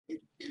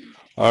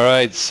All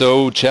right,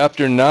 so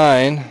chapter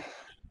 9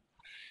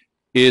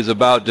 is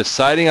about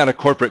deciding on a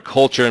corporate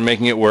culture and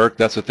making it work.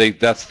 That's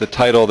the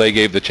title they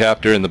gave the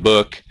chapter in the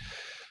book.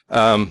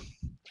 Can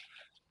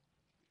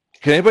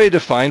anybody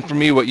define for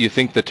me what you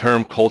think the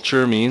term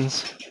culture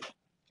means?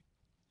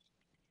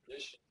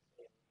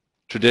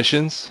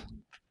 Traditions?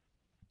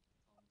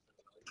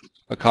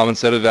 A common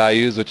set of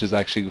values, which is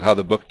actually how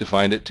the book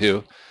defined it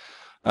too.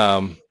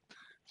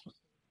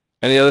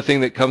 Any other thing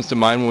that comes to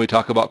mind when we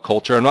talk about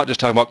culture? I'm not just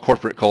talking about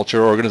corporate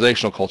culture or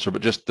organizational culture,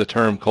 but just the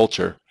term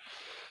culture.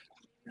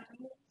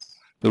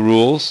 The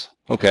rules,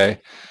 okay,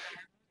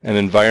 and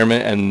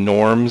environment and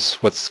norms.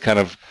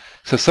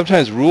 So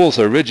sometimes rules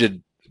are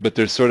rigid, but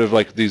there's sort of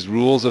like these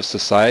rules of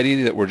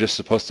society that we're just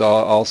supposed to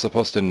all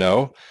supposed to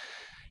know.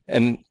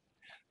 And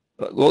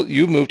well,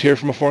 you moved here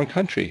from a foreign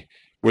country.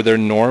 Were there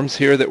norms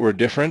here that were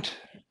different?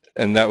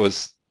 And that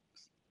was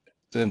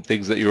then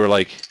things that you were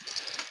like,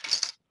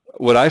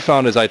 what I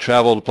found as I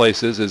traveled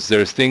places is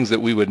there's things that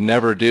we would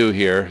never do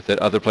here that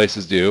other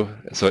places do,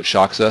 so it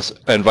shocks us,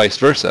 and vice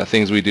versa,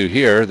 things we do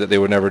here that they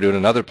would never do in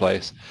another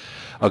place.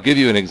 I'll give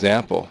you an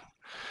example.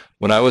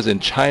 When I was in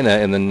China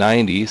in the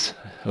 90s,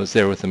 I was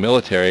there with the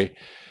military,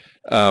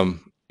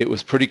 it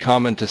was pretty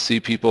common to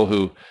see people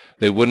who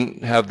they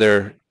wouldn't have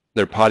their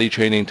potty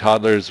training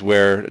toddlers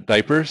wear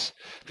diapers.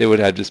 They would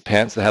have just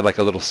pants that had like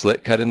a little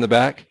slit cut in the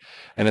back.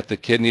 And if the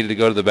kid needed to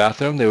go to the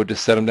bathroom, they would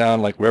just set them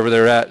down like wherever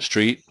they're at,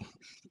 street,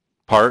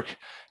 park,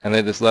 and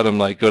they just let them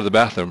like go to the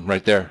bathroom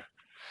right there.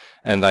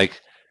 And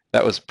like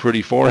that was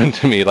pretty foreign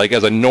to me, like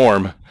as a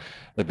norm,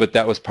 but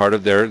that was part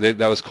of that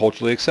was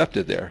culturally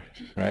accepted there,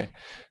 right?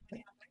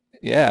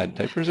 Yeah,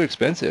 diapers are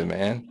expensive,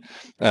 man.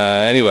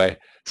 Anyway,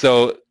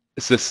 so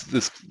it's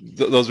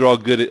those are all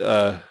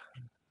good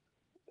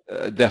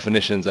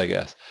definitions, I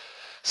guess.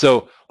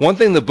 So one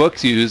thing the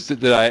books used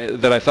that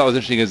I thought was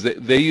interesting is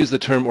that they use the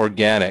term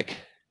organic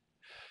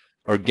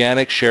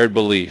shared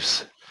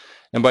beliefs.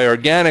 And by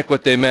organic,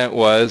 what they meant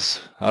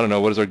was, I don't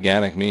know, what does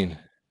organic mean?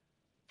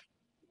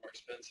 More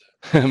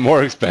expensive.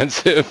 More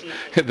expensive.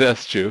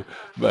 That's true.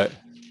 But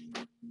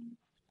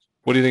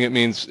what do you think it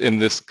means in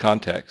this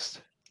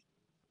context?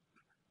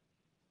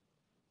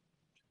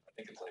 I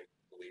think it's like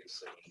believe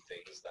certain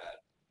things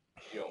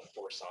that you don't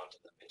force onto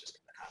them. It just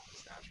kind of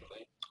happens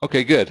naturally.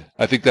 Okay, good.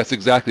 I think that's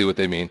exactly what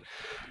they mean.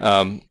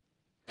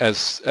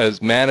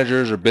 As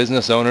managers or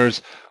business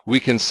owners, we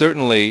can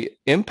certainly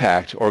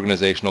impact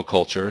organizational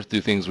culture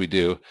through things we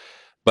do,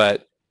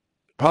 but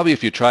probably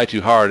if you try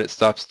too hard, it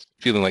stops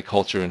feeling like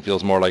culture and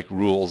feels more like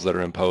rules that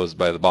are imposed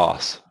by the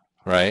boss,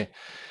 right?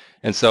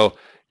 And so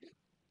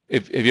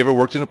if you ever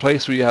worked in a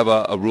place where you have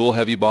a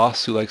rule-heavy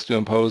boss who likes to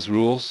impose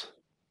rules,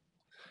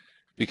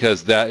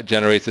 because that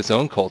generates its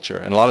own culture.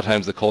 And a lot of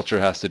times the culture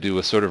has to do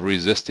with sort of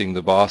resisting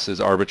the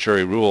boss's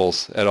arbitrary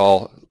rules at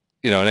all,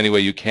 in any way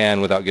you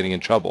can without getting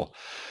in trouble.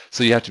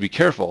 So you have to be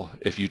careful.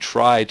 If you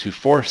try to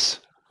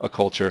force a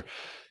culture,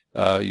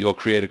 you'll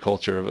create a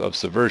culture of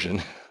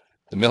subversion.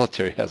 The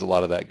military has a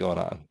lot of that going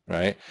on,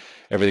 right?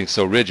 Everything's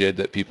so rigid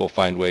that people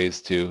find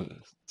ways to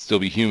still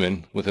be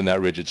human within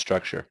that rigid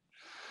structure.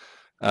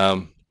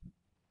 So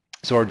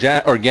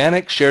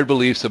organic shared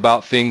beliefs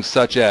about things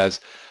such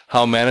as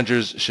how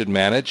managers should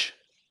manage.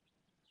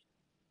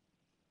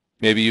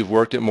 Maybe you've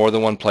worked at more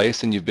than one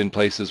place and you've been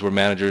places where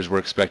managers were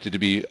expected to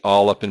be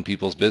all up in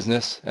people's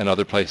business and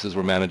other places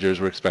where managers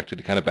were expected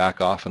to kind of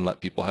back off and let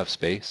people have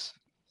space.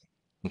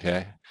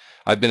 Okay.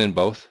 I've been in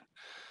both.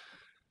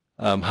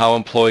 How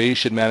employees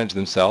should manage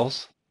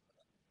themselves.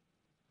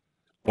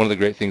 One of the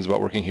great things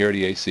about working here at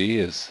EAC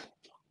is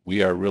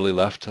we are really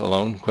left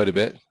alone quite a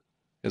bit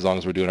as long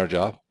as we're doing our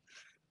job.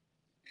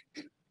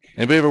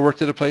 Anybody ever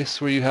worked at a place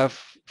where you have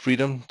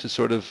freedom to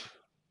sort of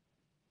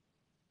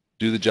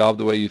do the job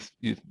the way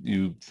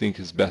you think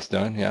is best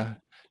done? Yeah.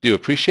 Do you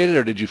appreciate it,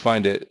 or did you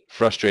find it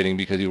frustrating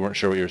because you weren't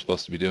sure what you were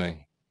supposed to be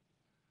doing,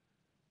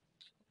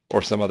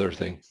 or some other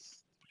thing?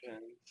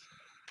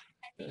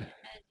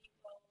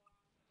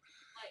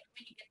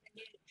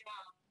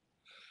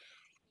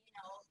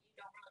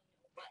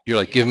 You're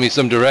like, give me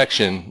some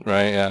direction,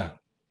 right? Yeah.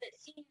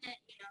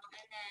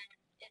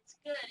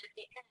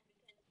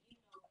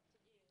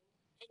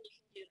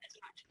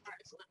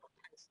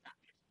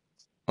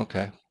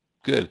 Okay,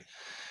 good.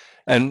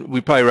 And we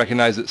probably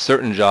recognize that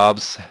certain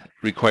jobs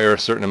require a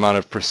certain amount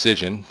of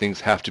precision. Things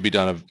have to be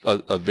done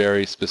a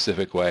very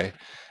specific way,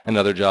 and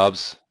other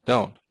jobs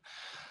don't.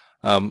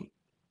 Um,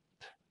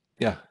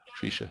 yeah,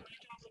 Trisha.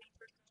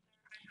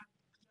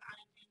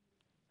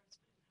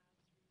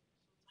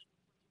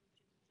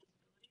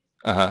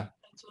 Uh-huh.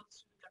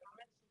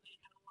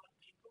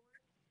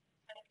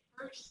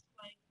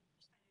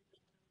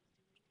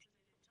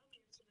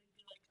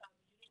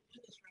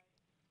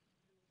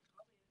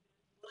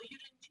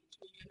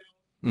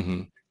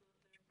 Mm-hmm.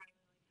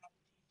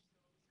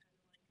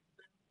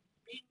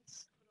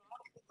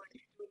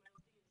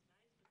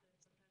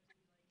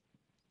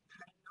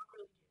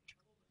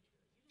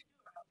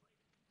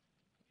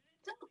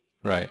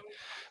 Right.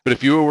 But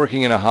if you were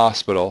working in a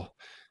hospital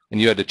and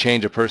you had to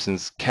change a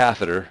person's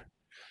catheter,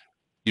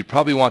 you'd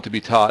probably want to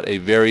be taught a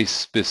very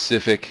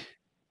specific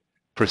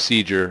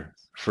procedure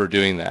for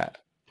doing that,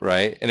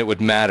 right? And it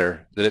would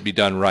matter that it be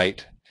done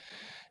right.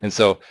 And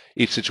so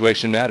each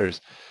situation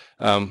matters.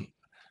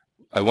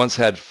 I once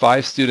had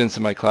 5 students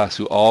in my class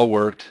who all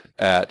worked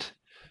at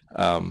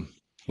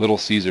Little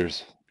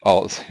Caesars.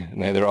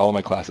 They're all in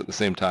my class at the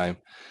same time.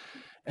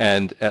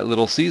 And at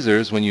Little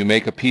Caesars, when you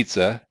make a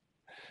pizza,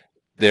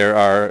 there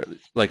are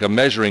like a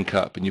measuring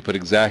cup, and you put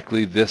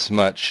exactly this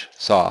much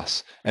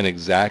sauce and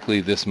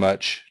exactly this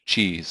much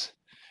cheese,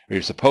 or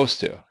you're supposed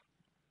to.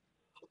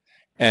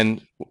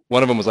 And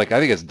one of them was like, I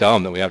think it's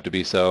dumb that we have to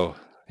be so,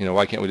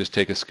 why can't we just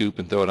take a scoop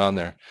and throw it on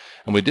there?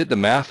 And we did the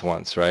math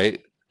once,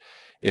 right?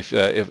 If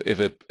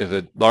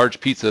a large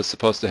pizza is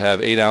supposed to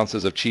have 8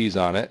 ounces of cheese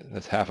on it,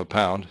 that's half a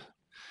pound,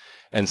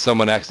 and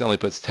someone accidentally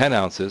puts 10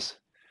 ounces,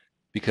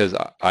 because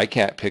I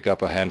can't pick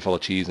up a handful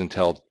of cheese and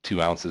tell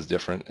 2 ounces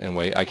different in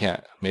weight. I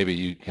can't. Maybe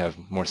you have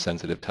more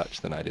sensitive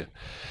touch than I do.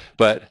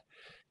 But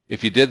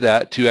if you did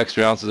that, 2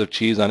 extra ounces of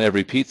cheese on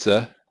every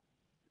pizza,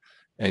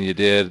 and you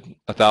did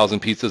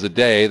 1,000 pizzas a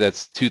day,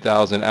 that's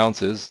 2,000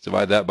 ounces.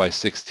 Divide that by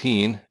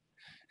 16.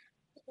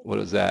 What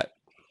is that?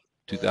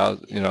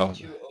 2,000, Two over,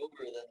 then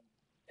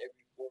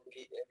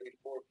every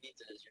four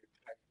pizzas, you're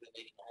practically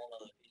making a whole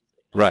other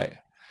pizza. Right.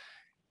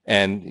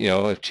 And,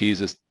 if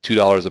cheese is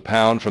 $2 a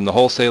pound from the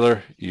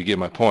wholesaler, you get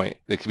my point.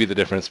 It could be the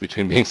difference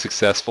between being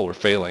successful or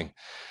failing.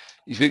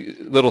 You think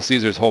Little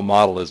Caesar's whole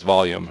model is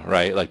volume,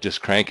 right? Like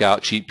just crank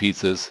out cheap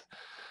pizzas.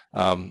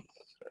 I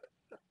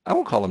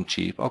won't call them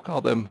cheap. I'll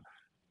call them,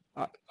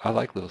 I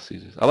like Little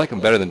Caesars. I like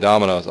them better than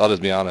Domino's. I'll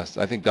just be honest.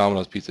 I think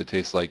Domino's pizza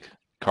tastes like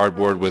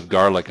cardboard with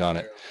garlic on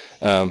it.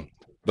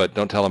 But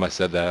don't tell them I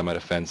said that. I might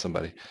offend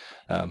somebody.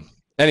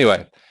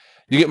 Anyway,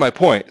 you get my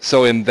point.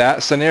 So in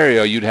that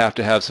scenario, you'd have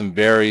to have some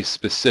very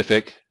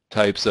specific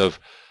types of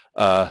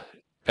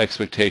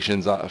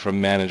expectations from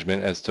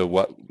management as to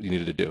what you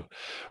needed to do.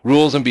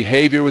 Rules and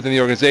behavior within the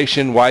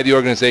organization, why the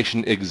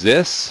organization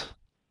exists,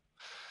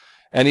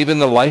 and even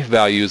the life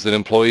values that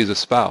employees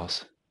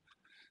espouse.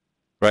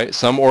 Right?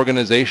 Some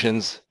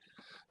organizations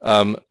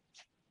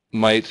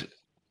might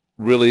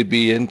really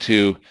be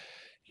into,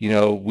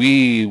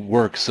 we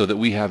work so that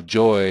we have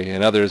joy,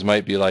 and others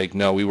might be like,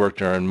 no, we work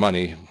to earn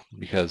money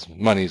because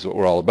money's what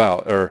we're all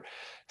about, or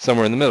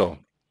somewhere in the middle.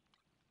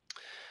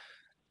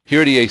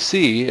 Here at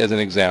EAC, as an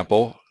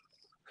example,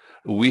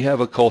 we have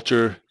a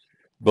culture,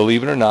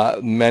 believe it or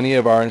not, many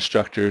of our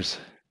instructors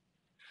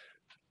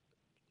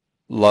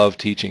love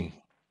teaching,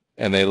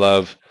 and they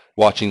love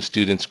watching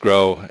students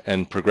grow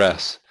and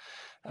progress.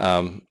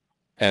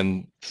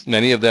 And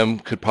many of them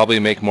could probably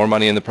make more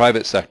money in the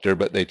private sector,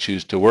 but they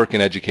choose to work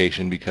in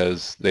education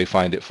because they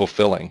find it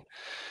fulfilling.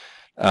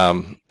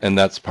 And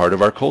that's part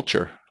of our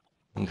culture.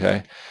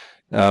 Okay,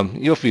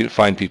 you'll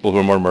find people who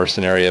are more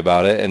mercenary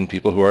about it and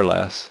people who are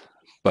less.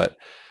 But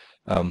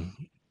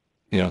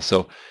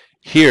so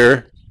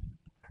here,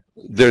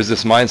 there's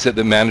this mindset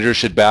that managers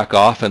should back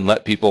off and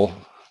let people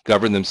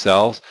govern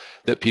themselves,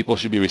 that people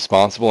should be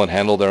responsible and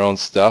handle their own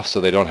stuff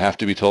so they don't have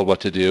to be told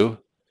what to do,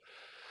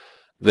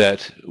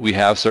 that we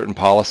have certain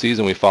policies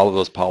and we follow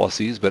those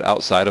policies, but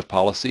outside of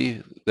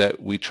policy,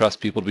 that we trust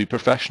people to be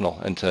professional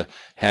and to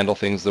handle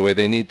things the way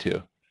they need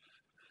to.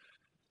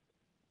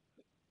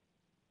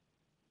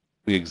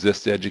 We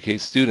exist to educate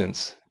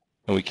students,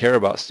 and we care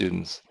about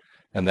students,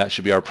 and that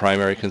should be our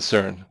primary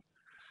concern.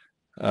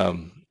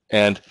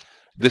 And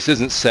this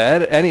isn't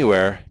said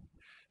anywhere,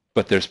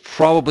 but there's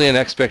probably an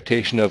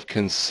expectation of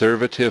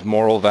conservative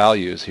moral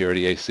values here at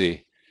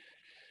EAC.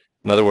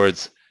 In other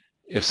words,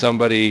 if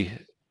somebody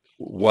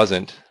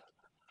wasn't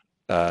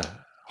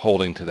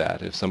holding to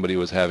that, if somebody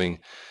was having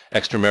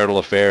extramarital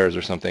affairs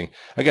or something,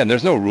 again,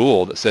 there's no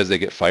rule that says they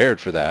get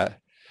fired for that,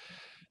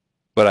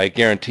 but I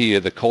guarantee you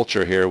the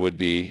culture here would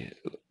be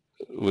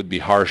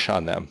harsh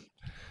on them,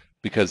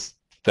 because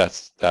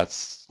that's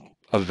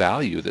a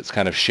value that's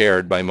kind of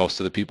shared by most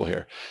of the people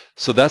here.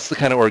 So that's the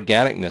kind of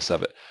organicness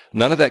of it.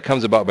 None of that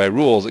comes about by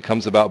rules. It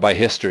comes about by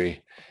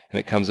history, and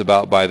it comes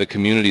about by the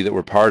community that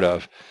we're part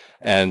of,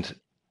 and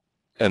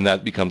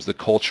that becomes the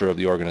culture of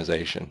the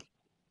organization.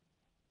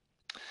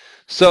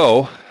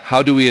 So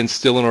how do we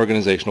instill an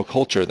organizational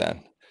culture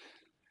then?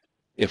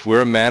 If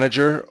we're a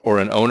manager or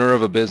an owner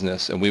of a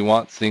business and we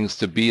want things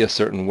to be a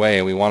certain way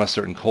and we want a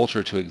certain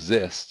culture to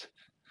exist,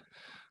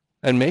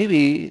 and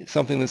maybe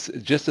something that's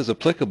just as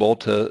applicable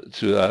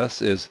to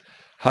us is,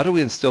 how do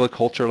we instill a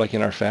culture like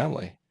in our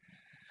family,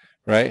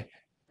 right?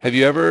 Have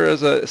you ever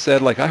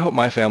said, like, I hope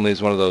my family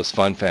is one of those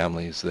fun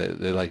families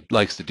that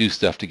likes to do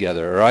stuff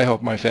together, or I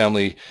hope my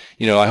family,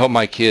 I hope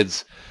my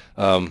kids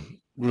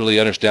really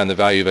understand the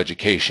value of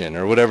education,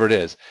 or whatever it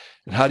is.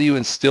 And how do you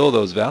instill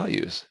those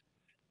values?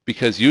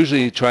 Because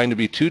usually trying to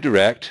be too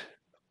direct,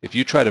 if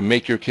you try to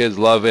make your kids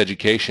love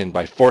education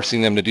by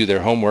forcing them to do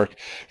their homework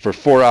for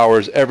 4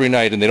 hours every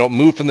night and they don't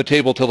move from the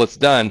table till it's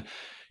done,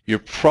 you're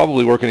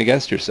probably working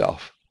against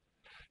yourself.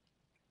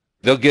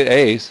 They'll get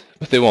A's,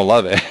 but they won't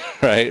love it,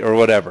 right, or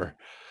whatever.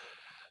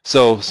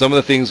 So some of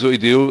the things we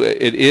do,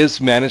 it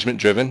is management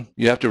driven.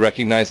 You have to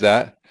recognize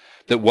that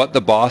what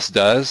the boss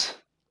does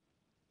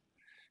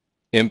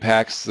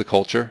impacts the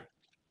culture.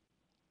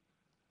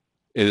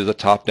 It is a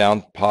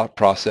top-down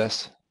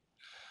process.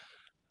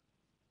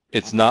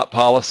 It's not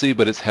policy,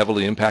 but it's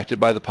heavily impacted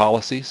by the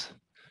policies.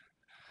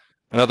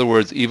 In other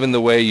words, even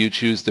the way you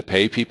choose to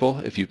pay people,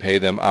 if you pay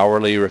them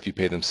hourly or if you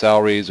pay them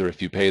salaries or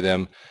if you pay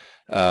them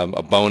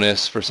a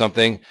bonus for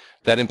something,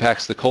 that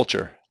impacts the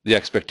culture, the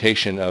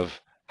expectation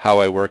of how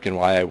I work and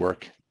why I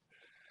work,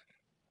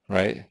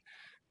 right?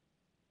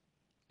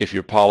 If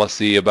your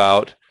policy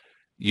about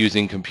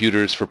using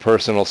computers for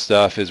personal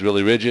stuff is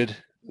really rigid,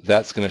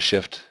 that's going to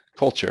shift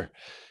culture.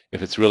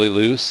 If it's really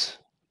loose,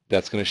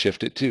 that's going to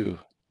shift it too.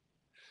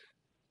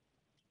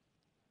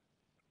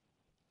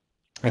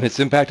 And it's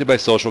impacted by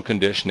social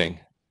conditioning.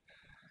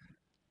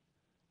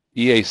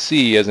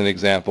 EAC, as an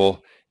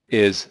example,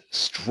 is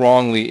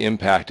strongly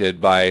impacted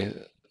by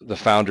the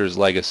founder's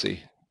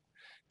legacy.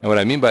 And what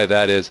I mean by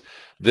that is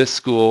this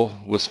school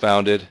was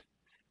founded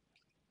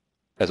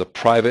as a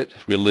private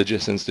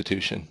religious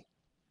institution,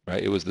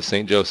 right? It was the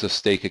St. Joseph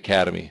Stake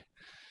Academy.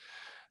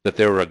 That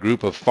there were a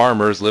group of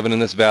farmers living in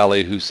this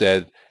valley who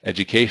said,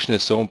 education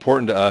is so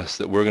important to us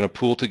that we're going to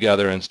pool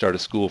together and start a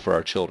school for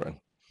our children.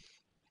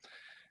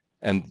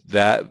 And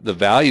that the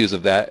values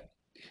of that,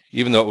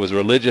 even though it was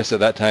religious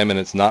at that time and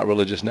it's not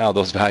religious now,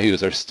 those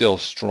values are still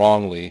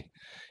strongly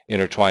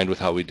intertwined with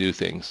how we do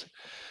things.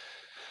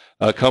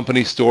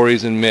 Company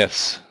stories and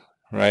myths,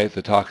 right?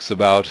 That talks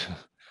about,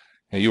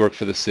 you work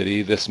for the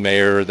city, this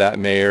mayor, that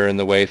mayor, and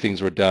the way things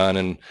were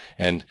done,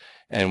 and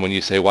when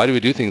you say, why do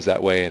we do things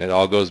that way? And it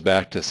all goes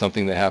back to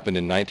something that happened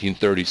in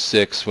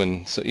 1936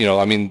 when,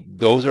 I mean,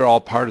 those are all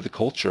part of the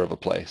culture of a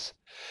place.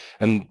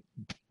 And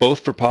both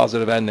for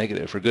positive and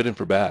negative, for good and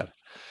for bad.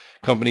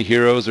 Company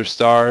heroes or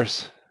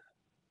stars,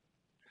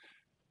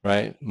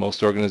 right?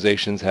 Most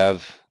organizations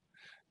have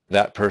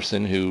that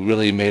person who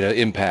really made an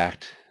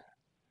impact.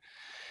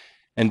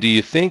 And do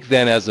you think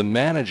then as a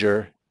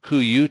manager, who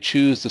you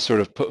choose to sort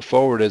of put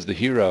forward as the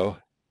hero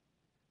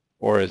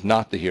or as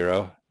not the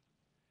hero,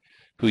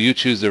 who you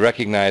choose to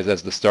recognize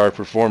as the star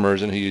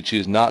performers and who you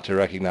choose not to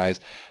recognize,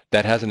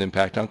 that has an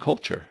impact on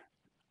culture?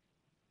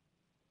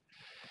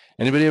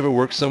 Anybody ever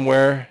worked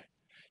somewhere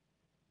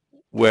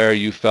where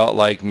you felt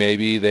like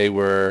maybe they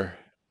were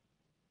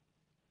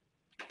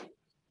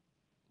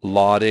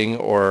lauding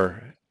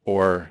or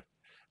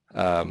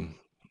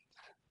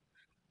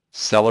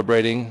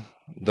celebrating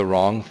the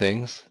wrong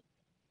things?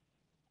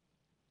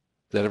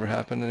 Does that ever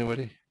happen to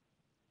anybody?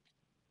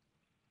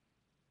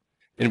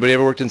 Anybody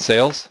ever worked in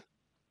sales?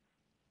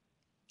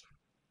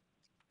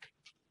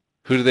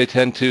 Who do they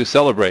tend to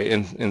celebrate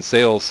in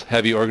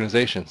sales-heavy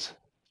organizations?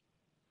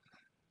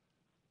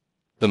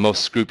 The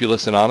most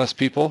scrupulous and honest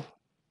people?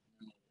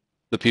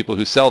 The people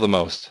who sell the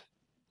most.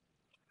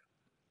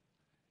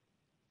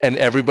 And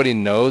everybody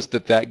knows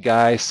that that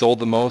guy sold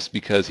the most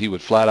because he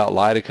would flat out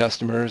lie to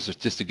customers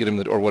just to get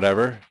them or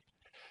whatever.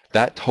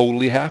 That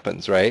totally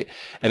happens, right?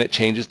 And it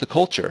changes the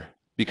culture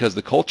because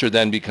the culture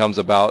then becomes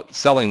about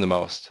selling the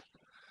most.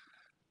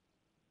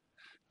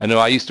 I know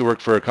I used to work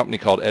for a company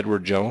called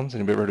Edward Jones.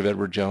 Anybody ever heard of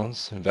Edward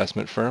Jones,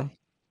 investment firm?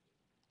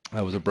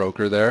 I was a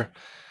broker there.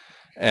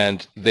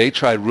 And they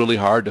tried really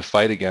hard to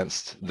fight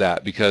against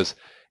that because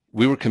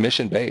we were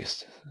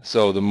commission-based.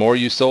 So the more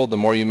you sold, the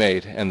more you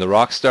made. And the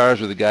rock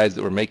stars were the guys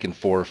that were making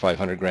 $400 or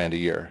 $500 a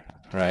year,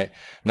 right?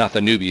 Not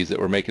the newbies that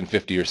were making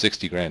 50 or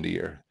 60 grand a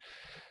year.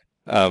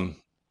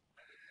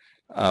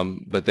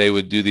 But they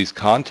would do these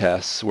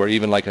contests where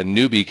even like a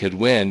newbie could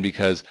win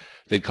because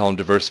they'd call them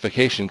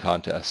diversification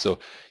contests. So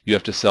you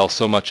have to sell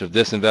so much of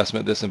this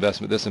investment, this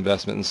investment, this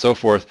investment, and so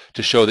forth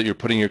to show that you're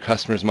putting your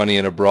customers' money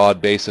in a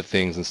broad base of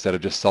things instead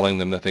of just selling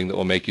them the thing that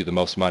will make you the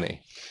most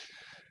money.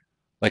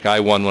 Like I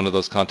won one of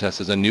those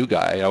contests as a new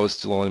guy. I was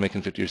still only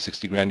making 50 or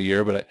 60 grand a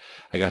year, but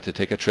I got to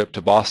take a trip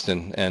to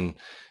Boston. And,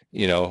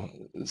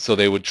 so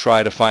they would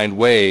try to find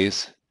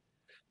ways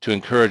to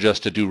encourage us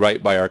to do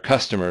right by our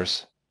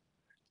customers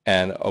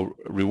and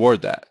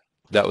reward that.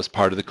 That was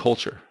part of the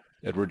culture.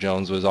 Edward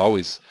Jones was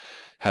always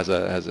has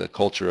a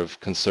culture of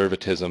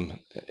conservatism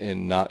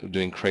in not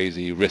doing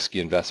crazy,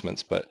 risky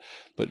investments, but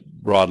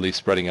broadly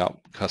spreading out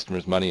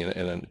customers' money in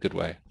a good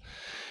way.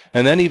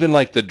 And then even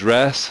like the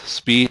dress,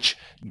 speech,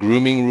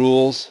 grooming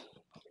rules,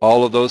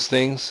 all of those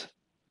things.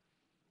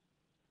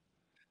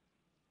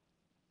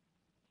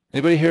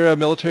 Anybody here a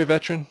military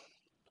veteran?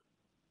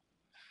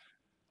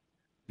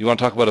 You want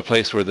to talk about a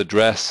place where the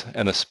dress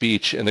and the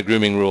speech and the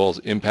grooming rules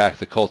impact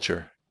the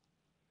culture?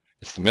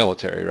 It's the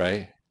military,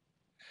 right?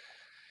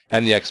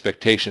 And the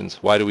expectations.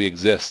 Why do we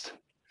exist?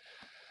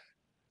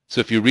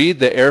 So if you read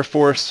the Air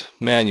Force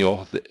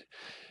manual,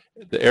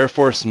 the Air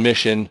Force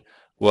mission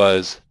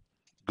was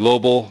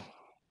global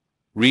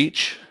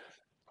reach,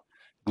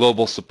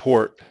 global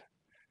support,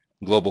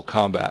 global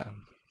combat.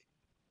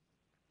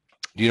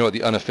 Do you know what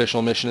the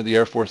unofficial mission of the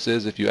Air Force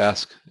is if you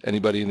ask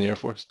anybody in the Air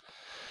Force?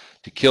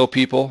 To kill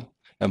people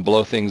and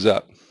blow things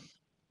up.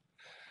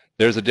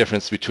 There's a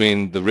difference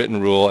between the written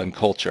rule and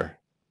culture.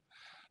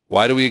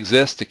 Why do we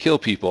exist? To kill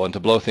people and to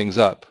blow things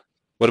up.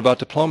 What about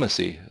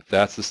diplomacy?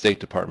 That's the State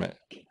Department.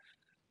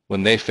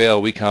 When they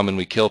fail, we come and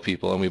we kill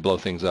people and we blow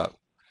things up.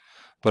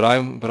 but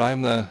I'm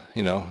the,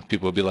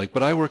 people would be like,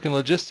 but I work in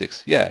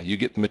logistics. Yeah, you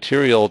get the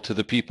material to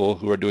the people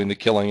who are doing the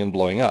killing and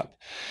blowing up.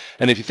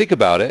 And if you think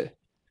about it,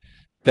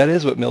 that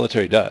is what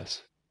military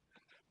does,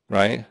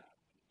 right?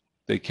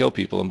 They kill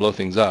people and blow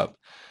things up.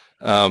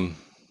 Um,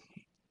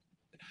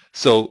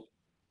 so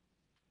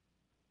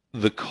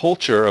the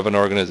culture of an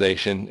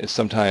organization is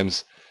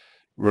sometimes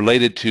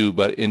related to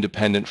but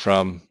independent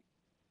from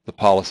the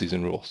policies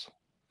and rules.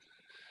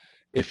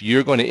 If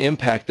you're going to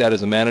impact that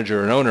as a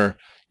manager or an owner,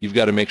 you've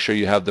got to make sure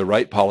you have the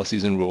right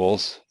policies and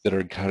rules that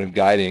are kind of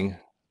guiding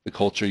the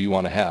culture you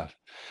want to have.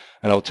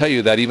 And I'll tell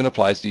you that even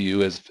applies to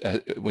you as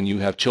when you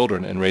have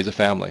children and raise a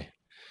family.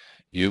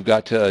 You've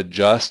got to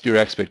adjust your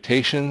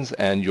expectations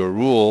and your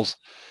rules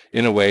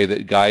in a way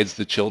that guides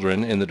the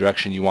children in the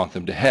direction you want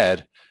them to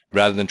head,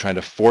 rather than trying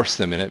to force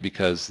them in it,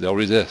 because they'll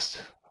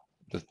resist.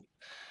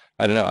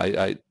 I don't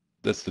know.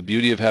 That's the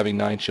beauty of having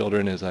 9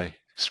 children, is I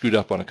screwed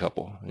up on a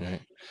couple,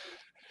 right?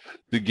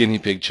 The guinea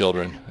pig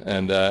children,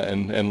 and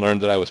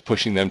learned that I was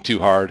pushing them too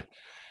hard,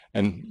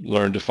 and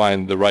learned to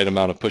find the right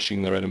amount of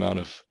pushing, the right amount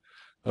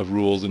of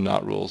rules and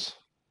not rules,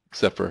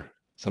 except for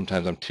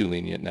sometimes I'm too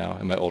lenient now,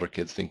 and my older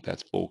kids think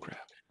that's bullcrap.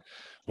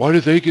 Why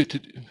do they get to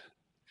do?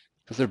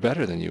 Because they're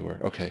better than you were.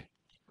 Okay.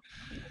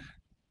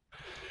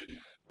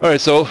 All right,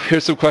 so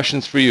here's some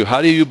questions for you.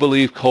 How do you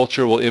believe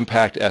culture will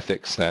impact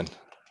ethics then?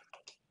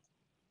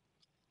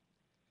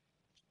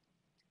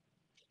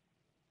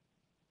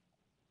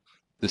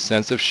 The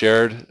sense of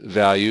shared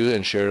value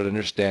and shared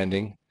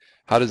understanding,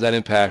 how does that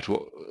impact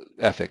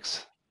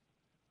ethics?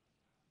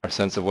 Our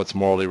sense of what's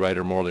morally right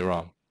or morally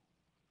wrong?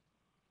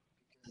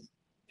 Because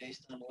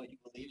based on what you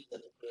believe,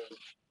 that is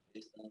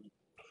based on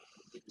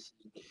the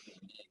decisions that you're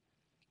gonna make.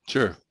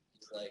 Sure.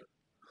 It's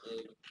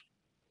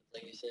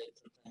like you said,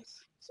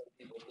 sometimes some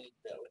people think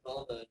that with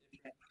all the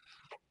different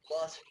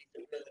philosophies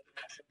that we're looking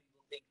at, some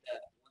people think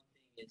that one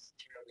thing is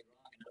terribly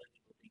wrong, and other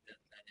people think that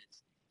that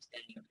is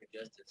standing up for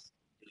justice,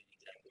 doing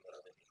exactly what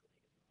other people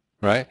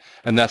think. Right?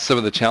 And that's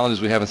some of the challenges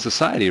we have in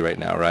society right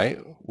now,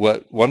 right?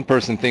 What one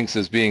person thinks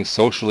is being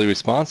socially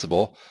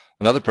responsible,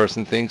 another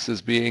person thinks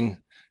is being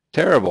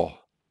terrible,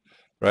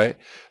 right?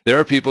 There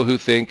are people who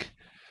think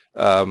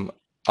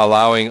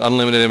allowing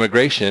unlimited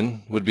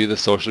immigration would be the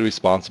socially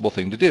responsible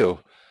thing to do.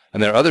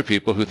 And there are other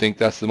people who think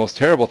that's the most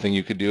terrible thing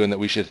you could do, and that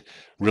we should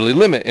really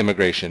limit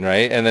immigration,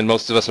 right? And then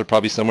most of us are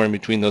probably somewhere in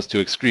between those two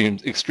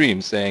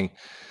extremes saying,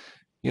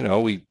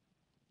 we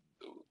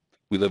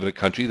live in a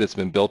country that's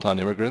been built on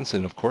immigrants,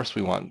 and of course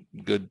we want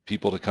good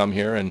people to come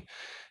here and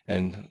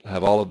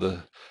have all of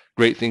the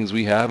great things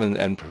we have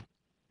and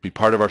be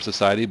part of our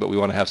society, but we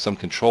want to have some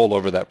control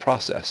over that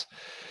process.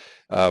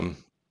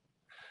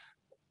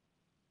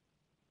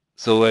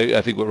 So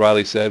I think what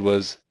Riley said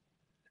was,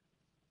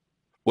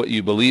 what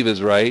you believe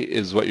is right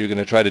is what you're going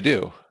to try to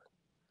do.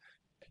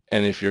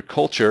 And if your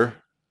culture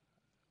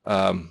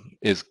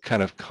is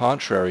kind of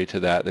contrary to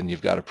that, then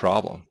you've got a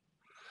problem.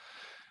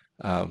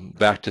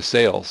 Back to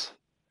sales.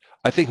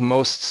 I think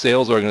most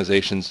sales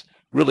organizations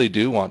really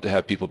do want to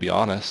have people be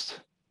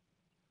honest.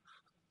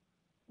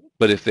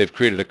 But if they've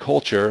created a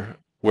culture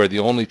where the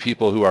only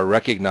people who are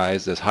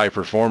recognized as high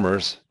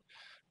performers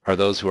are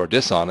those who are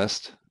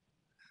dishonest,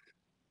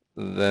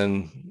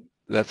 then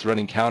that's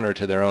running counter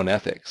to their own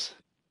ethics.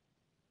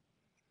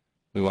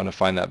 We want to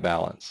find that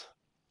balance.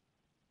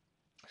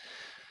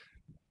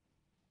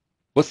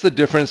 What's the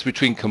difference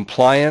between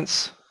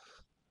compliance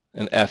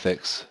and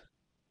ethics?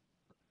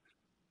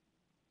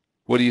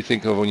 What do you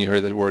think of when you hear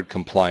the word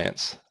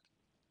compliance?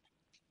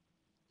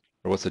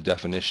 Or what's the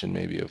definition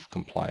maybe of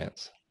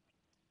compliance?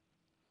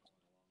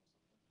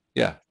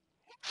 Yeah,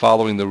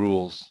 following the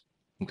rules,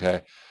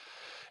 okay?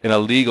 In a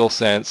legal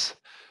sense,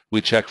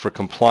 we check for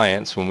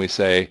compliance when we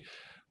say,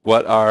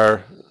 what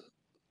are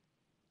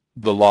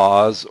the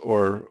laws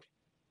or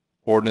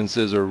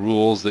ordinances or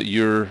rules that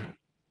you're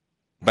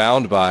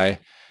bound by,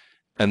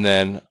 and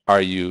then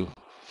are you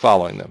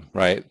following them,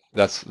 right?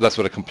 That's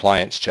what a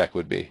compliance check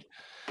would be.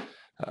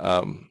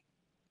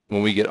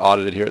 When we get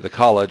audited here at the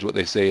college, what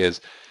they say is,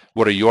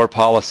 what are your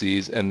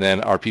policies, and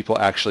then are people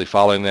actually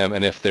following them,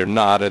 and if they're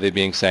not, are they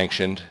being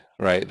sanctioned,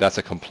 right? That's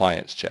a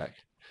compliance check.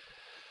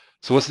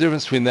 So what's the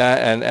difference between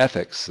that and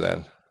ethics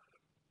then?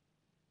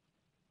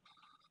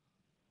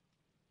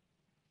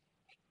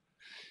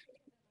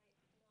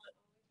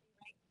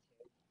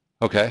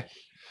 Okay,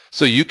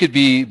 so you could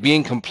be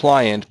being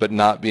compliant but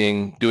not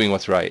doing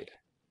what's right.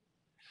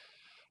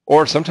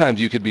 Or sometimes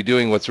you could be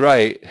doing what's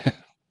right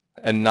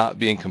and not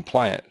being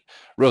compliant.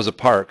 Rosa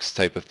Parks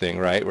type of thing,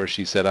 right? Where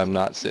she said, I'm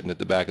not sitting at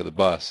the back of the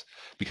bus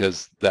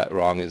because that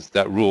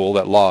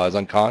law is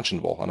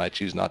unconscionable, and I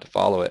choose not to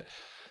follow it.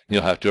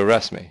 You'll have to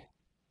arrest me,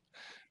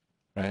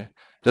 right?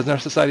 Doesn't our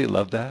society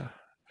love that?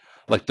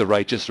 Like the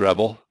righteous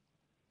rebel?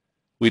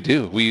 We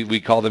do. We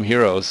call them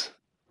heroes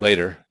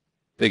later.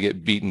 They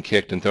get beaten,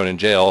 kicked, and thrown in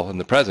jail in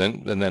the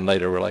present, and then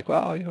later we're like,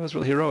 wow, it was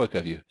really heroic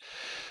of you.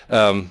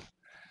 And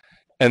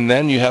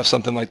then you have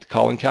something like the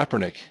Colin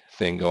Kaepernick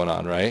thing going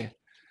on, right?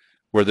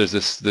 Where there's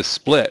this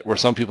split where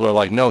some people are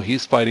like, no,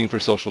 he's fighting for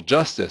social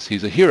justice.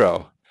 He's a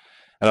hero.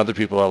 And other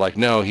people are like,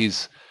 no,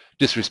 he's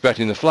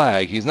disrespecting the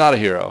flag. He's not a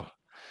hero.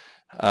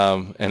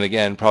 And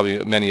again,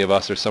 probably many of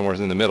us are somewhere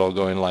in the middle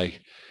going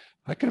like,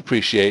 I can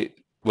appreciate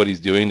what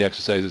he's doing to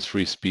exercise his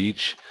free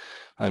speech.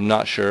 I'm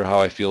not sure how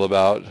I feel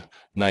about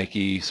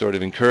Nike sort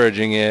of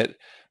encouraging it,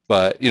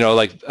 but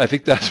like I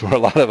think that's where a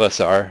lot of us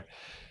are,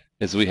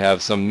 is we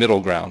have some middle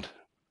ground,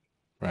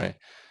 right?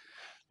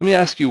 Let me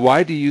ask you,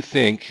 why do you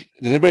think,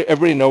 does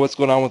everybody know what's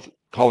going on with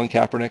Colin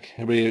Kaepernick?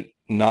 Everybody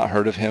not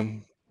heard of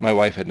him? My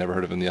wife had never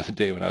heard of him the other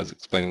day when I was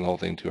explaining the whole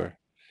thing to her.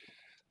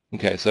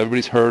 Okay, so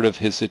everybody's heard of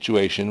his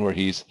situation where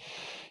he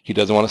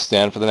doesn't want to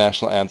stand for the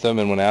national anthem,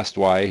 and when asked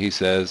why, he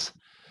says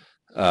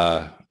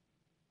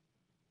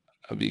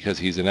because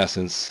he's in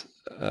essence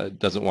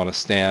doesn't want to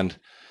stand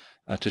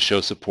to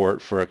show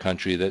support for a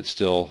country that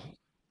still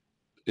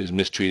is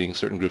mistreating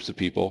certain groups of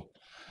people.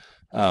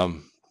 I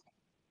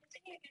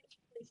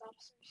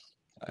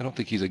don't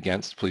think he's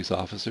against police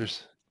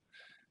officers.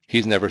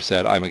 He's never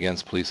said, I'm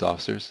against police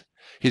officers.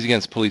 He's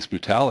against police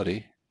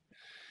brutality.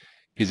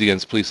 He's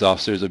against police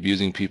officers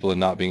abusing people and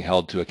not being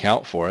held to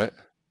account for it.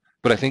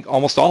 But I think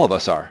almost all of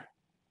us are,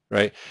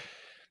 right?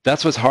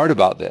 That's what's hard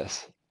about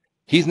this.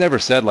 He's never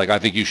said, like, I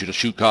think you should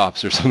shoot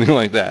cops or something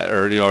like that,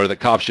 or that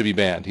cops should be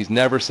banned. He's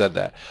never said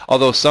that.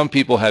 Although some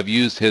people have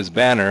used his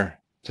banner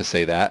to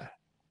say that.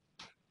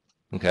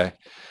 Okay.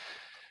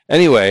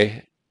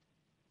 Anyway,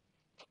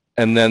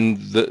 and then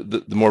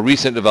the more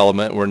recent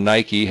development where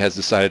Nike has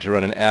decided to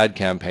run an ad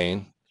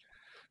campaign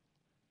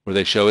where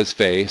they show his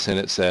face and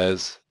it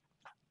says,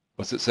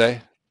 what's it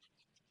say?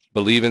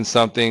 Believe in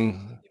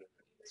something,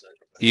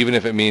 even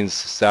if it means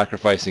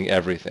sacrificing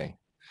everything.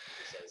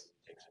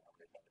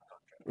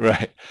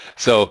 Right.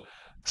 So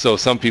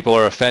some people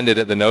are offended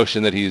at the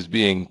notion that he's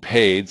being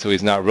paid, so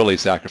he's not really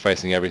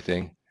sacrificing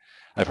everything.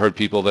 I've heard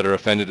people that are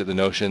offended at the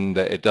notion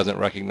that it doesn't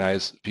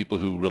recognize people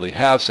who really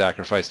have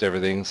sacrificed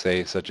everything,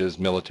 say such as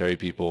military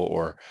people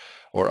or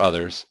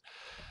others.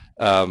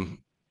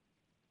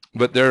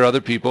 But there are other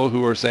people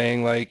who are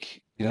saying,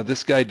 like,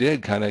 this guy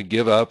did kind of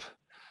give up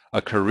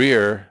a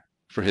career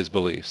for his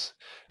beliefs.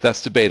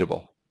 That's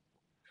debatable.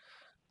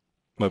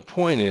 My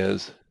point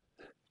is,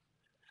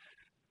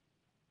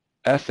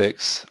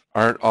 ethics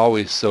aren't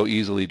always so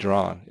easily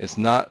drawn. It's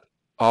not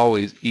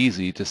always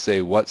easy to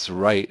say what's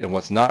right and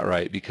what's not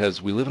right,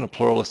 because we live in a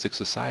pluralistic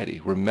society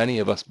where many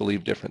of us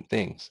believe different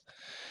things.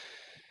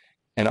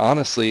 And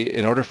honestly,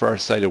 in order for our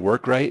society to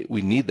work right,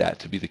 we need that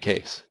to be the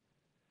case.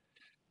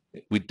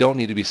 We don't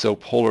need to be so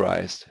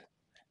polarized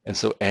and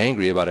so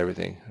angry about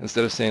everything.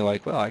 Instead of saying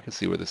like, well, I can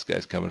see where this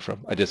guy's coming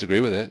from. I disagree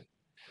with it.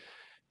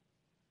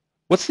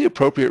 What's the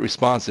appropriate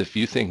response if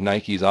you think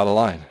Nike's out of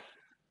line?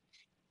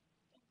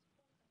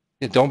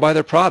 Yeah, don't buy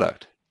their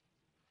product.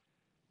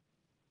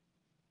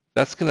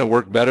 That's going to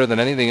work better than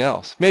anything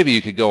else. Maybe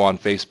you could go on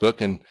Facebook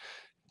and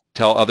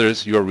tell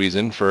others your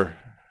reason for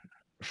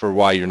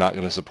why you're not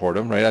going to support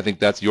them, right? I think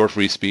that's your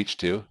free speech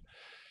too.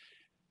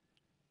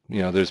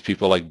 There's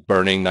people like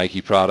burning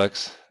Nike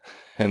products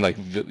and like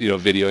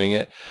videoing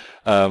it.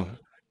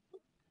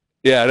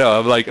 Yeah, no,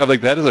 I'm like that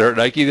doesn't hurt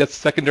Nike. That's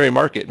secondary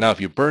market. Now,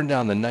 if you burn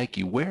down the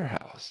Nike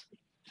warehouse,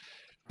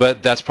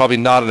 but that's probably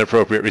not an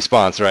appropriate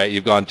response, right?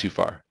 You've gone too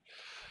far.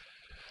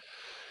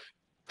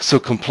 So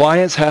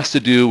compliance has to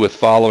do with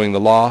following the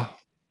law,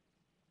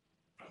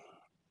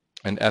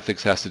 and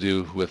ethics has to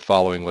do with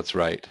following what's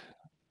right.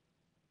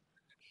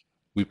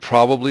 We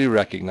probably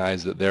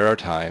recognize that there are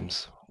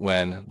times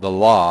when the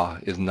law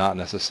is not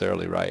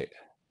necessarily right,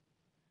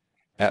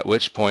 at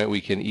which point we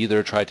can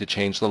either try to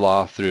change the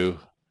law through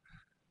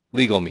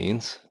legal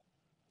means,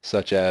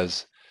 such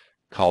as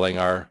calling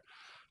our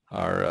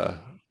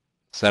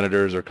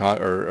senators or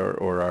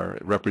our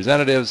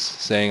representatives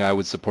saying, I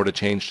would support a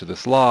change to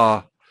this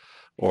law,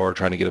 or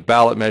trying to get a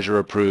ballot measure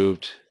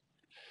approved,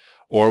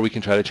 or we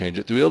can try to change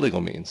it through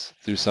illegal means,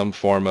 through some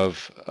form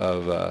of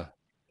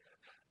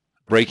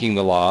breaking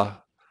the law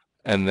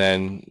and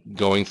then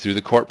going through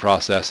the court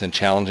process and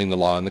challenging the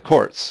law in the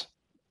courts,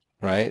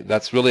 right?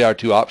 That's really our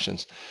two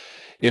options.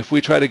 If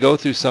we try to go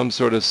through some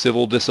sort of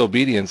civil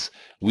disobedience,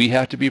 we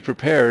have to be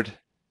prepared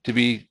to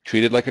be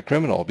treated like a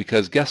criminal,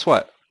 because guess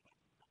what?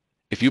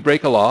 If you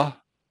break a law,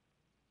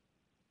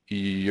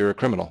 you're a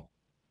criminal.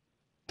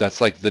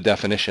 That's like the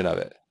definition of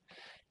it.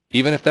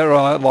 Even if that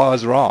law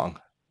is wrong.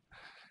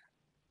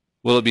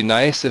 Will it be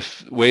nice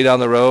if way down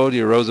the road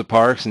you're Rosa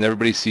Parks and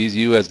everybody sees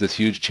you as this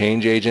huge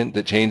change agent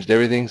that changed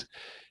everything?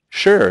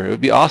 Sure, it would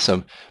be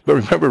awesome. But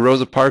remember,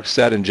 Rosa Parks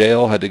sat in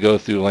jail, had to go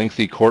through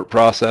lengthy court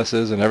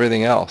processes and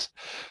everything else.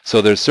 So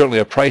there's certainly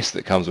a price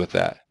that comes with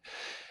that.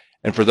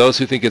 And for those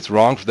who think it's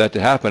wrong for that to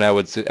happen, I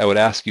would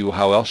ask you,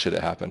 how else should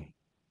it happen?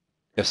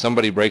 If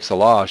somebody breaks a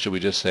law, should we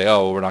just say,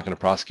 oh, we're not going to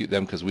prosecute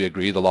them because we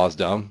agree the law's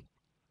dumb?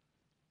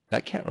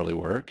 That can't really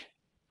work.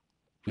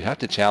 We have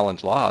to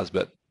challenge laws,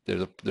 but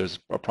there's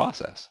a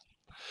process.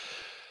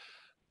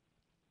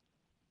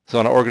 So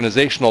on an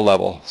organizational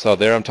level, so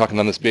there I'm talking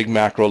on this big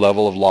macro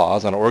level of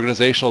laws. On an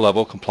organizational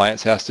level,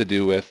 compliance has to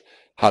do with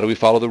how do we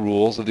follow the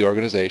rules of the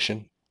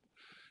organization,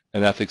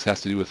 and ethics has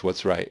to do with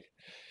what's right.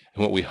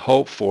 And what we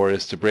hope for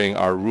is to bring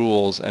our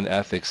rules and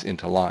ethics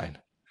into line.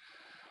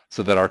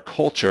 so that our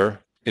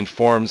culture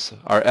informs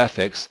our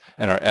ethics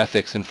and our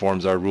ethics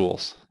informs our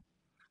rules.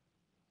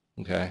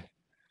 Okay?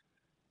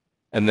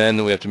 And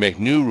then we have to make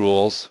new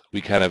rules.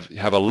 We kind of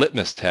have a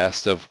litmus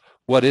test of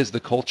what is the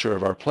culture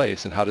of our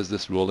place and how does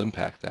this rule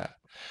impact that.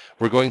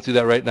 We're going through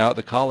that right now at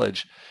the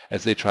college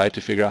as they try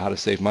to figure out how to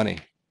save money.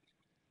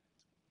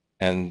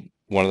 And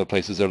one of the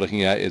places they're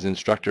looking at is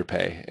instructor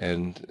pay.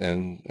 And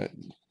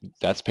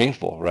that's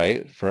painful,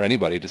 right? For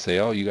anybody to say,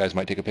 oh, you guys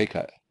might take a pay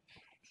cut.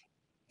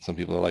 Some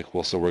people are like,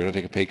 well, so we're going to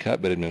take a pay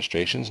cut, but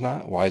administration's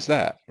not? Why is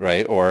that,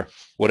 right? Or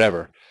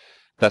whatever.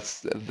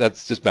 That's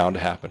just bound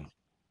to happen.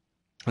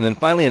 And then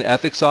finally, an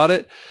ethics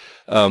audit.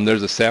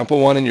 There's a sample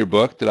one in your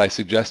book that I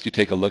suggest you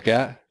take a look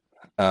at.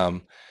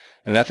 An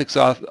ethics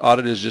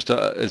audit is just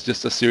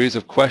a series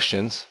of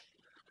questions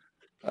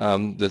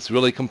that's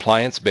really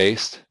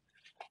compliance-based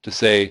to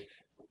say,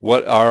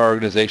 what are our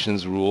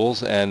organization's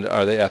rules and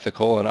are they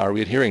ethical and are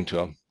we adhering to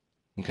them?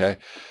 Okay,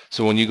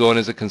 so when you go in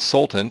as a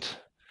consultant,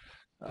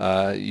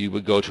 you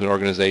would go to an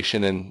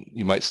organization and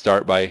you might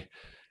start by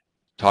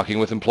talking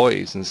with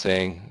employees and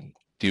saying,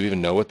 do you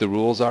even know what the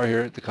rules are here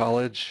at the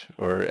college?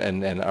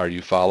 And are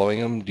you following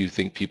them? Do you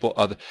think people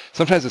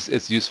sometimes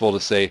it's useful to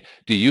say,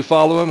 do you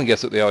follow them? And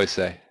guess what they always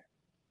say?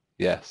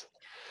 Yes.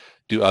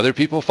 Do other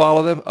people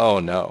follow them? Oh,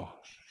 no.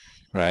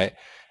 Right?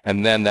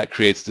 And then that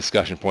creates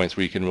discussion points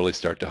where you can really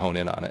start to hone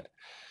in on it.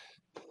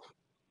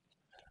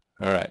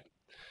 All right.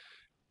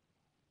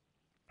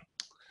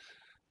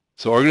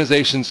 So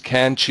organizations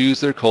can choose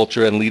their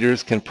culture and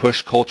leaders can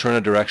push culture in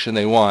a direction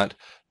they want.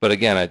 But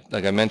again,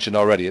 like I mentioned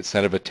already, it's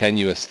kind of a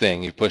tenuous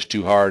thing. You push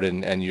too hard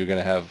and you're going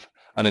to have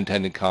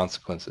unintended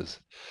consequences.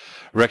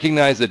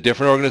 Recognize that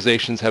different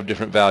organizations have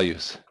different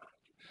values.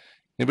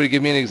 Anybody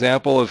give me an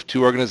example of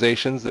two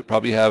organizations that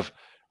probably have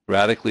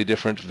radically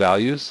different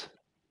values?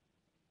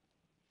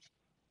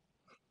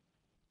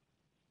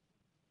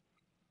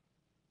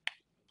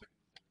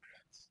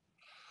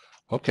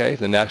 Okay,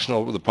 the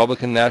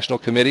Republican National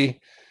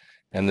Committee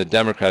and the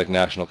Democratic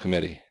National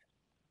Committee.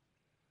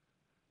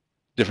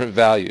 Different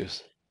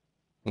values.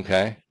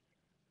 Okay?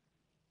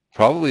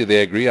 Probably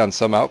they agree on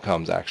some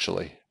outcomes,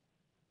 actually,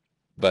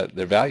 but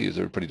their values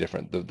are pretty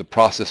different. The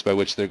process by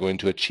which they're going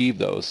to achieve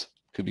those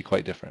could be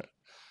quite different.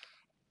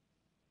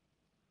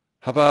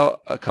 How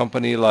about a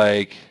company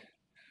like,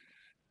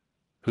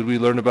 who did we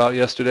learn about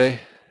yesterday?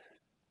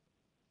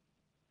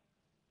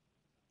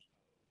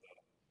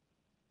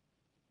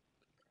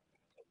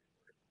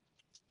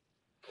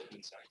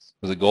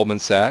 Was it Goldman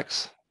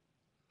Sachs?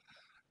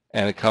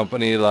 And a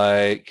company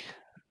like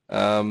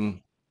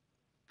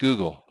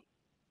Google.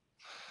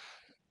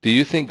 Do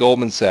you think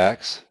Goldman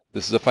Sachs,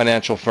 this is a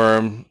financial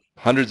firm,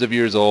 hundreds of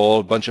years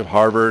old, bunch of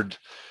Harvard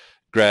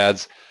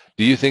grads,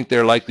 do you think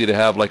they're likely to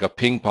have like a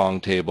ping pong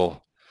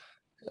table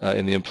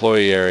in the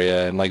employee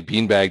area and like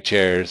beanbag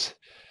chairs,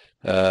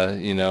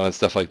 and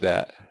stuff like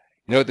that?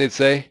 You know what they'd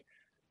say?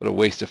 What a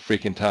waste of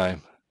freaking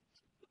time.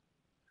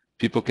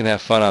 People can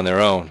have fun on their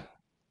own.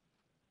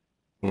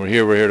 When we're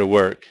here to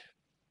work.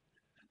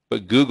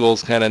 But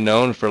Google's kind of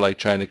known for like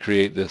trying to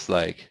create this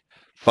like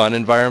fun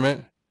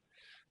environment.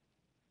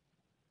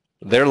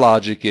 Their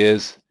logic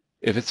is,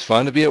 if it's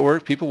fun to be at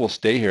work, people will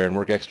stay here and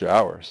work extra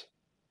hours.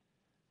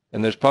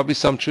 And there's probably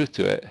some truth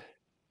to it.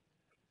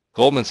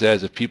 Goldman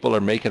says if people are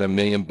making $1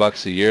 million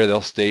a year,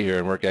 they'll stay here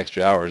and work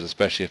extra hours,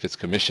 especially if it's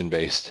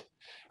commission-based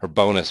or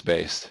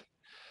bonus-based.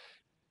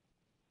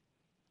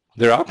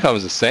 Their outcome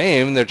is the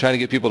same. They're trying to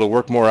get people to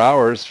work more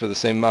hours for the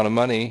same amount of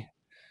money,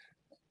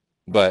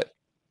 but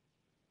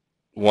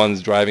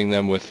one's driving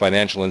them with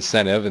financial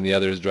incentive and the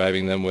other is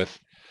driving them with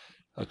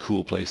a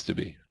cool place to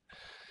be.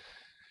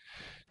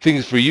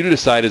 Things for you to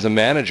decide as a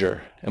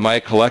manager. Am I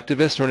a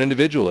collectivist or an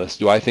individualist?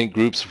 Do I think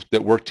groups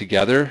that work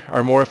together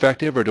are more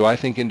effective, or do I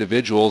think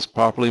individuals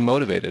properly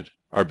motivated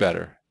are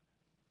better?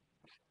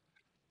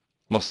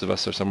 Most of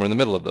us are somewhere in the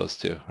middle of those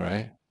two,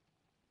 right?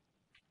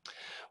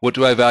 What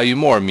do I value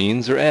more,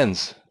 means or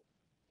ends?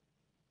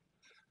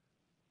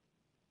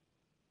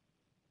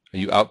 Are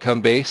you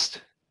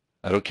outcome-based?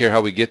 I don't care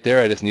how we get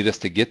there, I just need us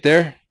to get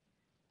there?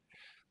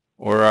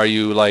 Or are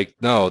you like,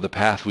 no, the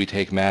path we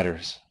take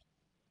matters?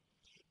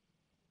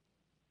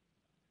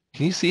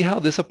 Can you see how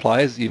this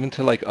applies even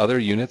to like other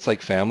units,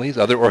 like families,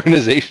 other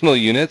organizational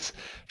units?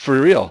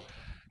 For real.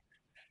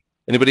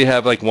 Anybody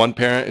have like one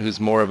parent who's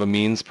more of a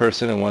means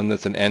person and one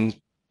that's an end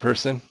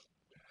person?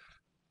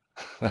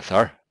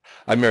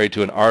 I'm married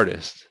to an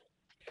artist,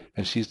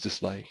 and she's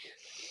just like,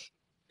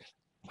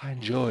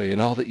 find joy in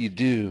all that you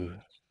do.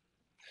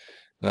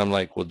 And I'm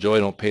like, well, joy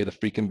don't pay the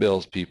freaking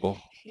bills, people,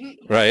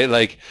 right?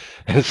 Like,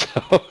 and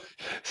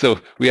so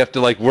we have to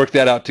like work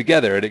that out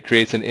together, and it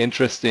creates an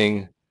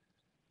interesting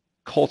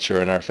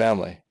culture in our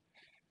family.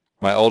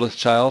 My oldest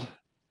child,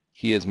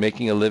 he is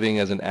making a living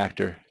as an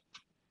actor,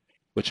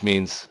 which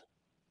means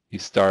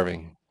he's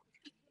starving,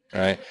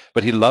 right?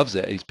 But he loves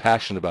it. He's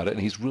passionate about it,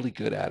 and he's really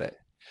good at it.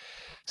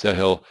 So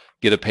he'll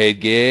get a paid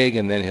gig,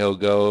 and then he'll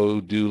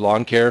go do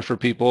lawn care for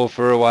people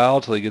for a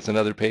while till he gets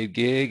another paid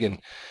gig,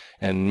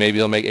 and maybe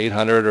he'll make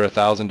 $800 or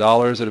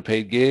 $1,000 at a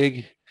paid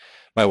gig.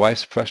 My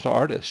wife's a professional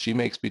artist. She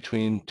makes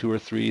between 2 or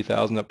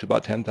 3,000 up to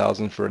about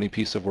 10,000 for any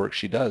piece of work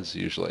she does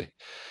usually.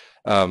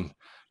 Um,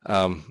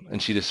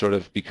 and she just sort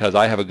of, because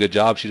I have a good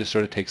job, she just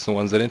sort of takes the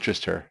ones that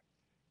interest her.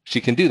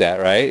 She can do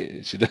that,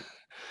 right?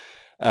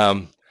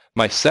 Um,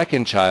 my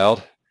second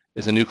child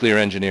is a nuclear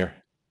engineer.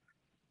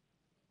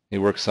 He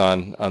works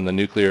on the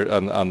nuclear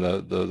on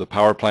the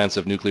power plants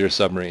of nuclear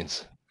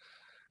submarines.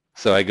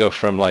 So I go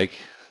from like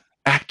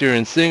actor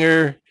and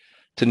singer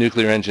to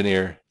nuclear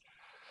engineer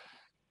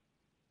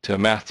to a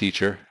math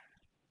teacher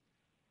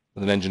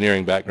with an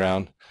engineering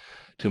background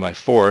to my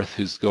fourth,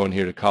 who's going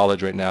here to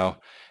college right now,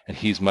 and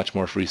he's much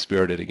more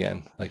free-spirited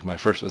again, like my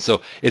first one.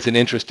 So it's an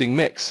interesting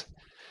mix.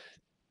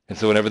 And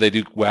so whenever they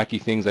do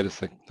wacky things, I just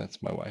think,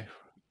 that's my wife.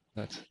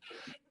 That's,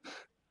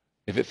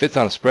 if it fits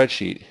on a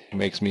spreadsheet, it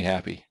makes me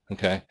happy,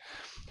 okay?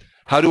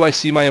 How do I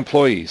see my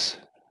employees?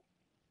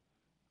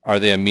 Are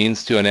they a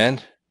means to an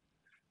end?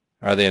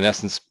 Are they in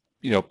essence,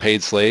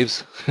 paid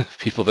slaves,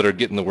 people that are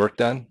getting the work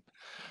done?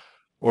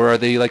 Or are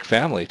they like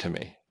family to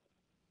me?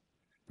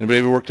 Anybody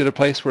ever worked at a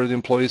place where the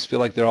employees feel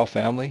like they're all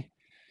family,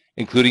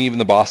 including even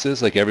the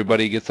bosses, like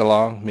everybody gets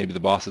along? Maybe the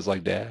boss is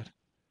like dad.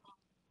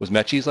 Was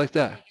Mechie's like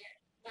that?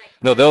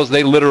 No,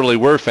 they literally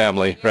were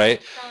family, right?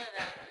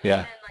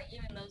 Yeah.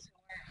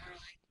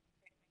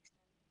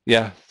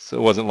 Yeah, so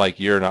it wasn't like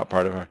you're not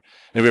part of her.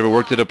 Have you ever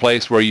worked at a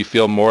place where you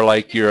feel more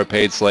like you're a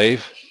paid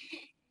slave?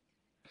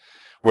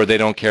 Where they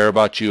don't care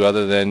about you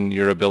other than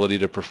your ability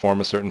to perform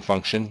a certain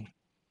function?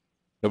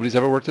 Nobody's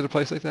ever worked at a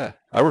place like that?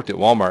 I worked at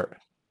Walmart.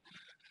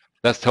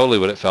 That's totally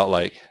what it felt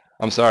like.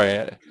 I'm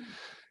sorry.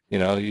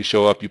 You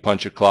show up, you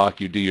punch your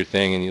clock, you do your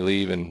thing, and you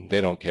leave, and they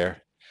don't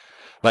care.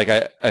 Like,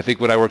 I think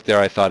when I worked there,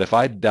 I thought if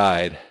I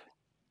died,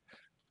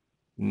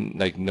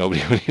 like,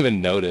 nobody would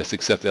even notice,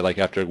 except that, like,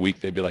 after a week,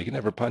 they'd be like, you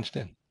never punched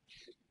in.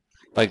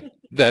 Like,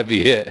 that'd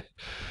be it.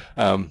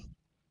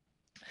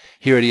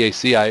 Here at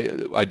EAC,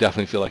 I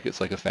definitely feel like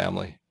it's like a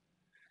family.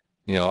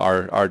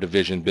 Our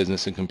division,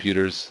 business and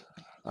computers,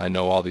 I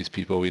know all these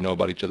people. We know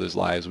about each other's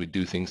lives. We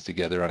do things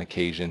together on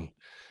occasion,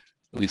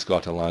 at least go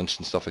out to lunch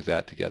and stuff like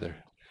that together.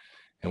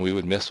 And we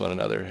would miss one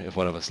another if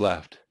one of us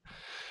left.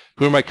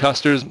 Who are my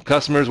customers?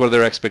 What are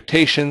their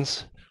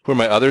expectations? Who are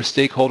my other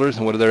stakeholders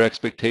and what are their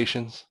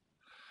expectations?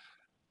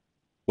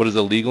 What is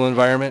the legal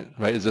environment,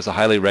 right? Is this a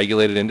highly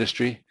regulated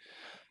industry?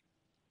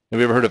 Have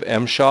you ever heard of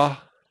MSHA?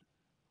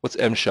 What's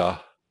MSHA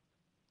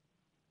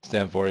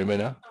stand for?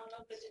 Anybody know?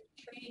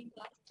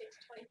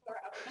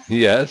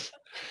 Yes.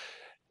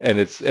 And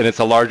it's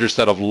a larger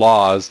set of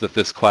laws that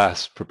this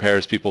class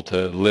prepares people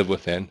to live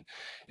within.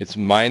 It's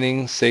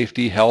mining,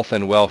 safety, health,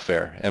 and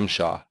welfare,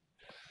 MSHA.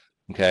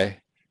 Okay?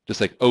 Just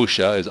like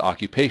OSHA is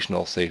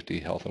occupational safety,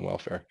 health, and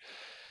welfare.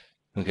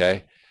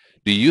 Okay?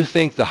 Do you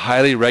think the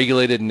highly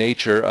regulated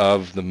nature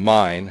of the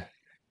mine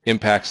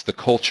impacts the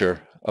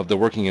culture of the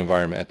working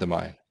environment at the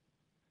mine?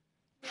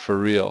 For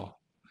real.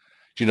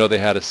 Do you know they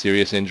had a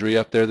serious injury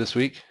up there this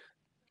week?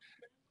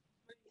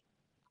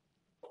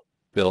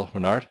 Bill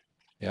Renard?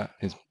 Yeah,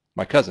 he's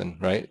my cousin,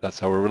 right? That's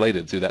how we're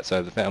related through that side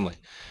of the family.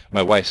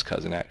 My wife's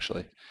cousin,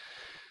 actually.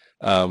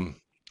 A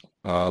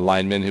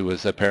lineman who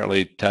was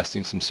apparently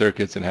testing some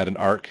circuits and had an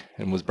arc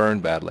and was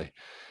burned badly.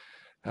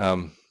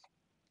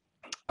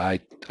 I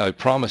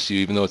promise you,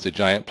 even though it's a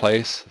giant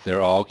place,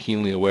 they're all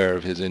keenly aware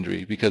of his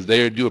injury because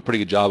they do a pretty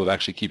good job of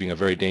actually keeping a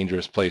very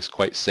dangerous place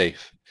quite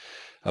safe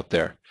up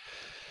there.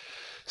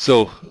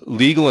 So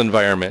legal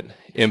environment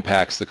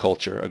impacts the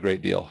culture a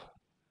great deal.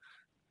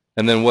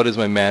 And then what is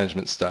my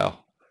management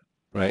style,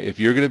 right? If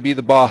you're going to be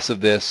the boss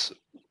of this,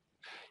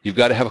 you've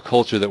got to have a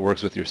culture that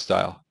works with your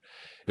style.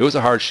 It was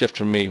a hard shift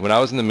for me. When I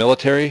was in the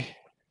military,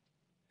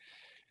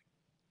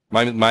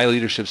 my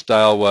leadership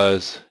style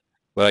was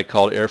what I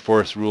called Air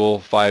Force Rule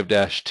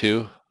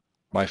 5-2.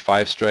 My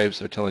 5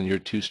 stripes are telling your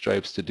 2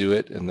 stripes to do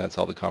it, and that's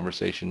all the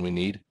conversation we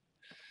need.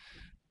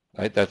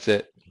 Right? That's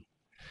it.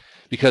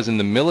 Because in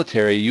the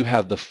military, you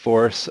have the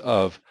force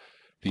of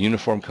the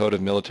Uniform Code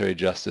of Military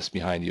Justice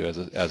behind you as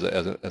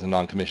a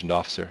non-commissioned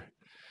officer.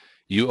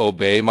 You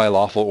obey my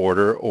lawful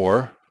order,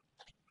 or,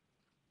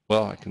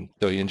 well, I can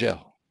throw you in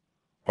jail,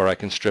 or I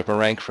can strip a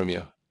rank from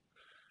you.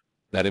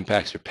 That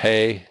impacts your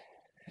pay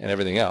and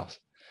everything else.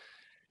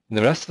 In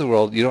the rest of the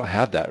world, you don't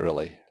have that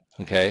really,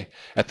 okay?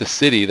 At the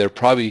city, they're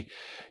probably,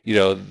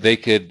 they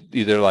could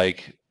either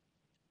like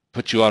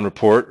put you on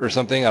report or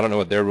something. I don't know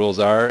what their rules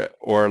are,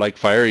 or like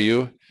fire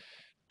you,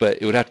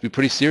 but it would have to be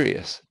pretty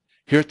serious.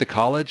 Here at the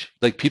college,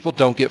 like people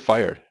don't get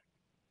fired.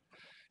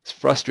 It's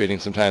frustrating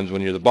sometimes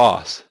when you're the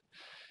boss.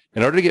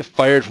 In order to get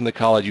fired from the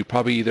college, you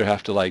probably either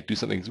have to like do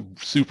something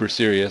super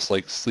serious,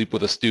 like sleep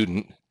with a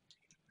student,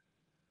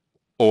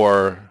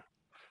 or,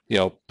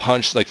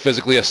 punch, like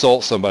physically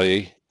assault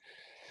somebody.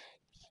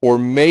 Or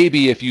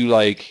maybe if you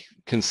like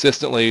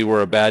consistently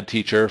were a bad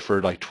teacher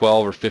for like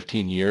 12 or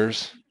 15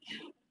 years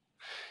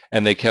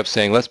and they kept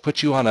saying, let's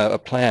put you on a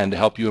plan to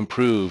help you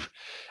improve.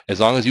 As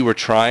long as you were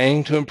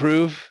trying to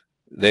improve,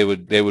 they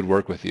would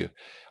work with you.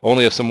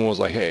 Only if someone was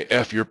like, hey,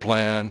 F your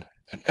plan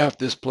and F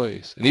this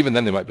place. And even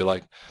then they might be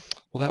like,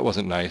 well, that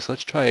wasn't nice.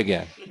 Let's try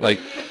again. Like,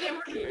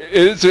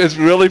 it's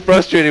really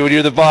frustrating when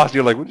you're the boss.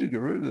 You're like, "What'd you get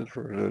rid of this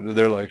for?" And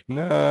they're like,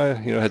 "Nah,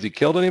 has he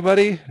killed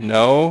anybody?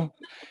 No.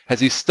 Has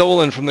he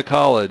stolen from the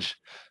college?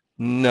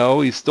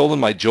 No, he's stolen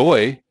my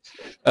joy.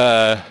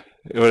 Uh,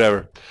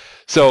 whatever."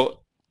 So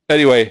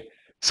anyway,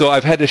 so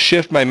I've had to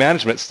shift my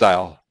management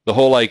style. The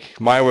whole like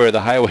my way or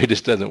the highway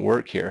just doesn't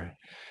work here.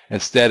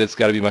 Instead, it's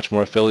got to be much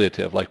more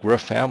affiliative. Like we're a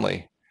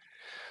family.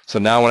 So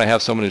now when I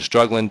have someone who's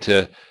struggling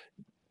to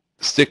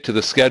stick to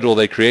the schedule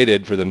they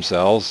created for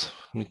themselves,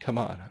 I mean, come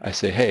on. I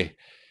say, hey,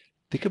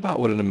 think about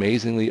what an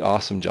amazingly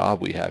awesome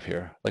job we have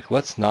here. Like,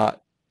 let's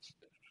not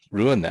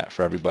ruin that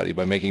for everybody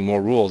by making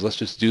more rules. Let's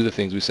just do the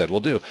things we said we'll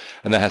do.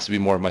 And that has to be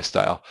more of my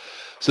style.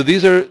 So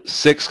these are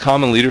 6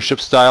 common leadership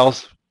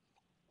styles.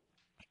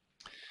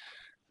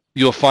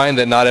 You'll find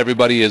that not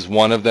everybody is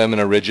one of them in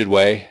a rigid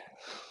way.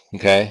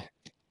 Okay?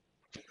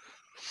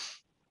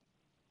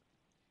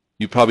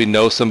 You probably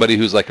know somebody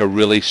who's like a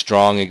really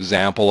strong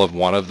example of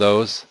one of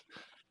those,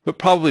 but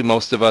probably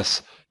most of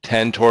us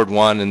tend toward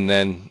one and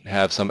then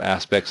have some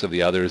aspects of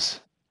the others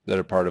that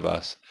are part of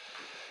us.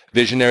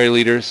 Visionary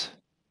leaders.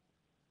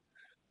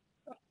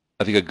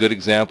 I think a good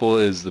example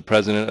is the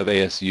president of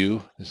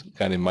ASU, this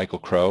guy named Michael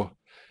Crow.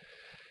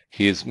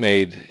 He has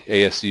made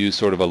ASU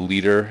sort of a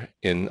leader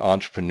in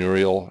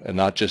entrepreneurial, and I'm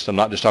not just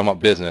talking about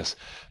business,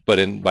 but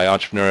by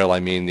entrepreneurial I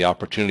mean the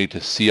opportunity to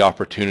see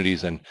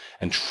opportunities and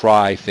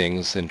try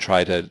things and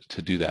try to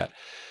do that.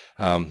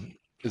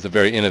 It's a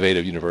very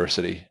innovative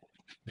university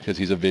because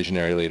he's a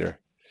visionary leader.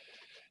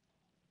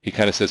 He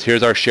kind of says,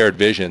 here's our shared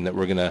vision that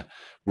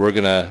we're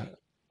gonna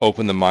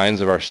open the minds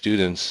of our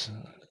students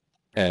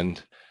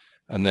and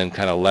then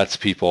kind of lets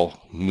people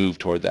move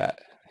toward that.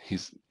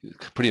 He's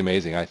pretty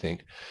amazing, I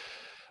think.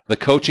 The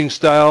coaching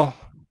style,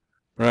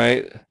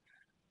 right?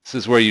 This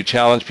is where you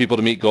challenge people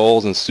to meet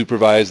goals and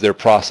supervise their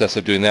process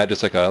of doing that,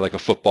 just like a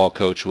football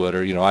coach would,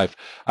 or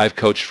I've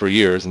coached for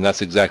years, and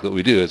that's exactly what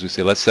we do. Is we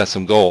say, let's set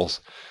some goals,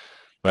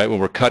 right? When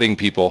we're cutting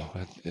people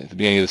at the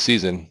beginning of the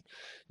season,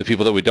 the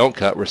people that we don't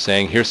cut, we're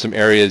saying, here's some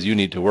areas you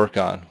need to work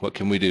on. What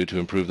can we do to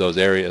improve those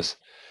areas?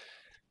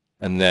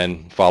 And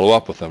then follow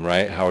up with them,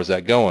 right? How is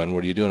that going?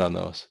 What are you doing on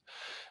those?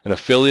 An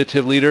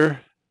affiliative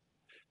leader,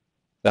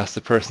 that's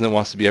the person that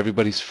wants to be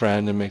everybody's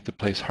friend and make the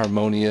place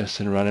harmonious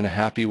and run in a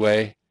happy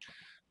way.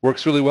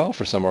 Works really well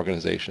for some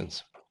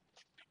organizations.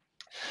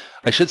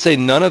 I should say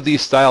none of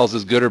these styles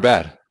is good or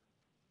bad.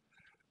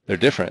 They're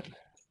different,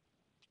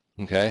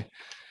 okay?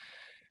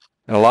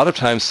 And a lot of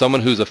times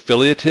someone who's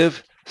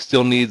affiliative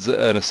still needs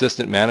an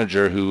assistant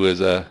manager who's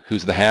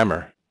the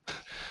hammer,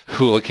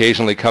 who will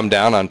occasionally come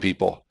down on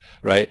people,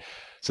 right?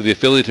 So the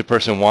affiliative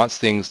person wants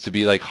things to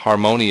be like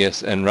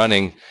harmonious and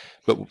running,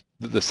 but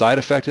the side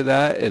effect of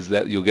that is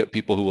that you'll get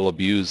people who will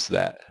abuse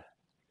that.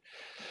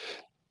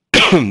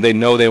 They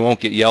know they won't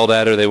get yelled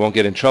at or they won't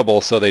get in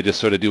trouble, so they just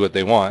sort of do what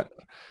they want.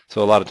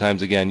 So a lot of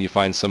times, again, you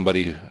find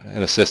somebody,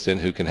 an assistant,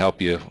 who can help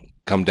you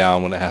come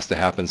down when it has to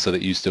happen so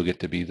that you still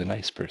get to be the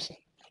nice person,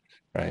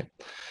 right?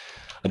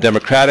 A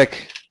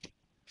democratic,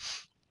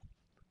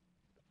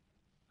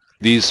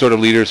 these sort of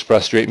leaders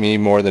frustrate me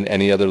more than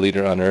any other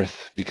leader on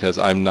earth because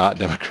I'm not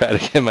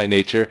democratic in my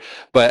nature,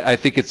 but I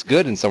think it's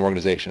good in some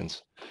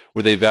organizations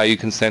where they value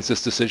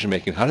consensus decision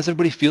making. How does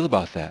everybody feel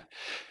about that?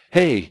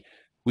 Hey,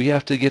 we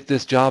have to get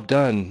this job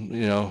done.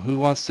 Who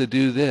wants to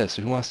do this?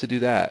 Who wants to do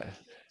that?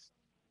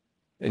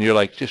 And you're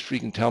like, just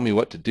freaking tell me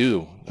what to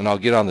do and I'll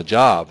get on the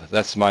job.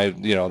 That's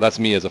that's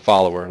me as a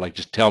follower. Like,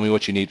 just tell me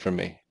what you need from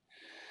me.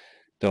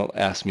 Don't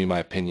ask me my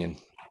opinion.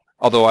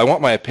 Although I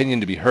want my opinion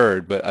to be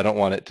heard, but I don't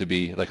want it to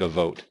be like a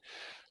vote.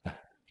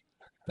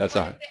 That's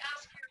But if they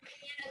ask your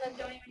opinion and then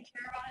don't even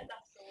care about it,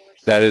 that's the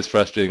worst. That is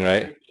frustrating,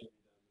 right?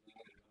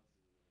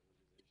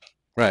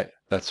 Right.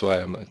 That's why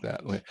I'm like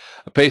that.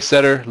 A pace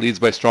setter leads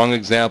by strong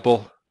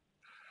example,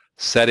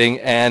 setting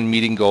and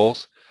meeting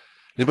goals.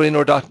 Anybody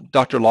know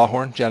Dr.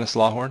 Lawhorn, Janice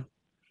Lawhorn?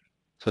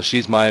 So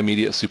she's my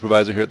immediate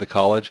supervisor here at the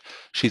college.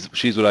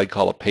 She's what I'd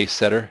call a pace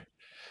setter.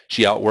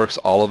 She outworks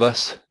all of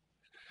us.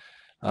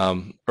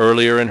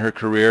 Earlier in her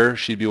career,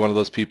 she'd be one of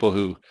those people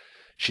who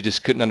she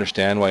just couldn't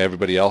understand why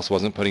everybody else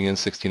wasn't putting in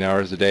 16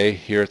 hours a day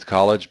here at the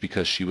college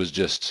because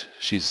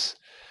she's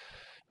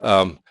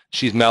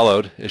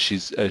mellowed as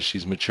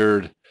she's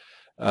matured,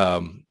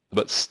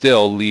 but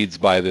still leads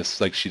by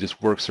this, like she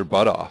just works her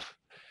butt off.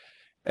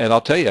 And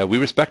I'll tell you, we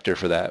respect her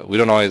for that. We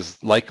don't always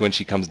like when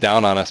she comes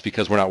down on us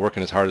because we're not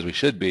working as hard as we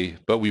should be,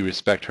 but we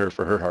respect her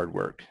for her hard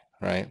work,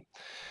 right?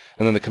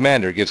 And then the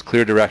commander gives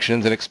clear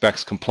directions and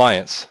expects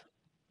compliance.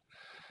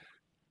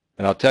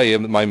 And I'll tell you,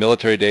 my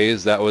military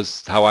days, that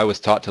was how I was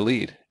taught to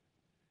lead,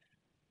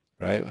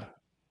 right?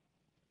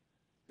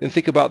 And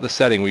think about the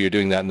setting where you're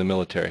doing that in the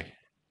military.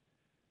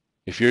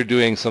 If you're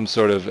doing some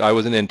sort of, I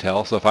was in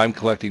intel, so if I'm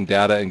collecting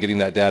data and getting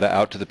that data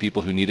out to the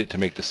people who need it to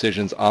make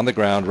decisions on the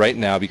ground right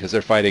now because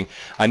they're fighting,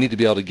 I need to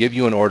be able to give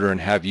you an order and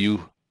have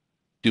you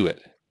do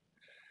it.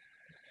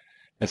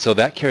 And so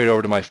that carried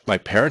over to my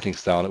parenting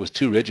style, and it was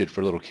too rigid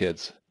for little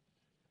kids.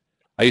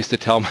 I used to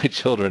tell my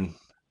children,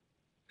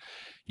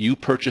 you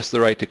purchase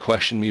the right to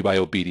question me by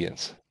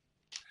obedience.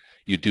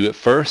 You do it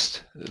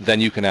first,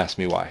 then you can ask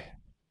me why.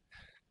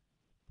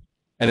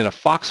 And in a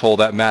foxhole,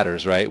 that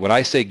matters, right? When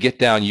I say get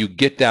down, you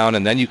get down,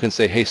 and then you can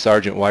say, hey,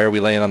 Sergeant, why are we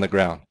laying on the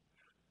ground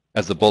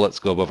as the bullets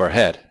go above our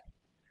head?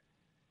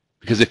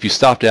 Because if you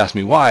stop to ask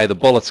me why, the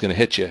bullet's going to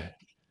hit you.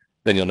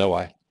 Then you'll know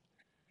why.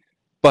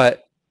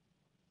 But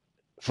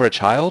for a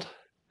child,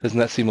 doesn't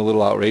that seem a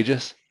little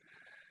outrageous?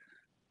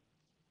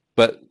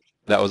 But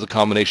that was a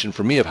combination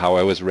for me of how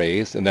I was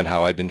raised and then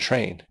how I'd been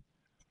trained.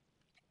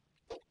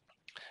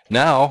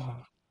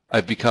 Now,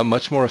 I've become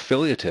much more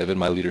affiliative in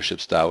my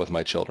leadership style with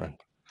my children.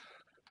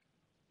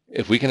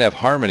 If we can have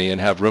harmony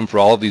and have room for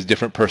all of these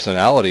different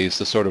personalities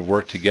to sort of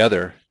work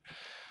together,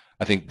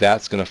 I think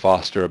that's going to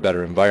foster a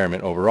better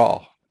environment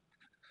overall.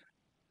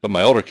 But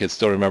my older kids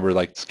still remember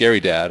like scary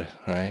dad,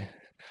 right?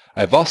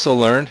 I've also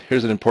learned,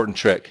 here's an important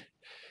trick.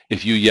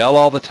 If you yell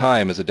all the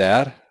time as a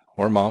dad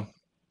or mom,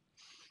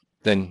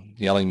 then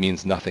yelling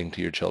means nothing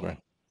to your children.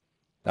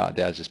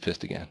 Dad's just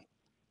pissed again.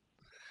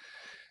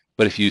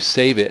 But if you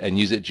save it and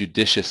use it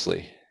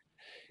judiciously,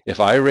 if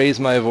I raise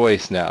my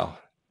voice now,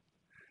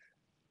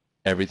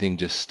 everything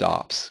just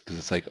stops because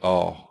it's like,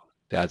 oh,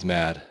 Dad's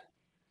mad.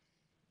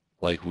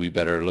 Like, we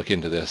better look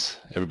into this.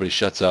 Everybody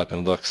shuts up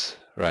and looks,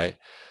 right?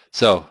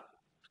 So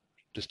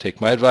just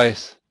take my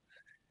advice.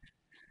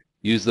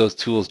 Use those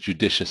tools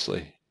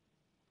judiciously.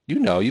 You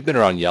know, you've been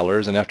around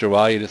yellers, and after a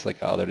while, you're just like,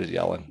 oh, they're just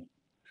yelling,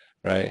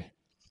 right?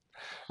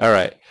 All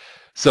right.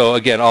 So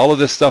again, all of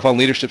this stuff on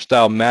leadership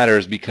style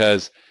matters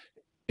because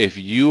if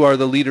you are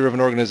the leader of an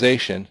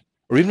organization,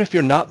 or even if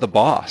you're not the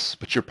boss,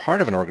 but you're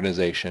part of an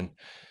organization,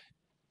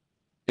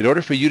 in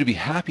order for you to be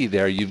happy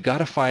there, you've got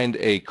to find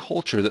a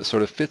culture that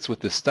sort of fits with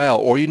this style,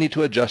 or you need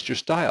to adjust your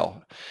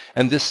style.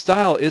 And this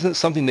style isn't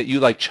something that you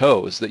like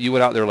chose, that you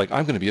went out there like,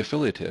 I'm going to be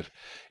affiliative.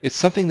 It's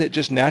something that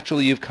just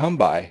naturally you've come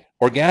by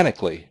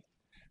organically,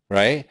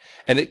 right?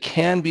 And it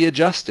can be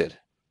adjusted.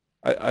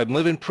 I'm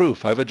living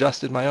proof. I've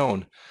adjusted my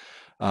own,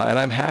 and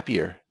I'm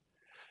happier.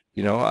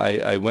 You know,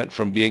 I went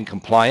from being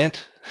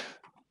compliant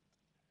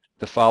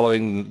to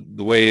following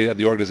the way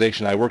the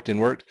organization I worked in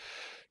worked,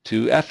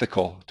 to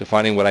ethical, to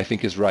finding what I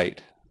think is right.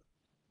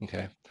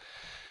 Okay.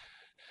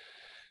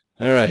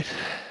 All right.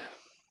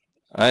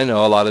 I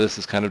know a lot of this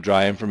is kind of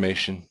dry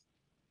information,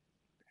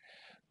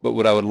 but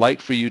what I would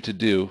like for you to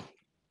do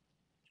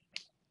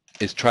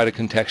is try to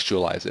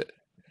contextualize it.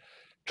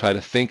 Try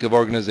to think of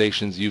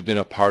organizations you've been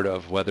a part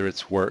of, whether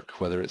it's work,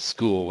 whether it's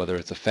school, whether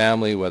it's a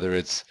family, whether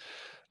it's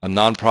a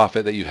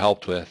nonprofit that you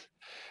helped with,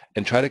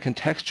 and try to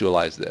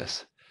contextualize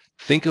this.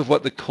 Think of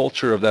what the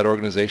culture of that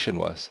organization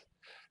was.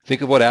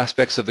 Think of what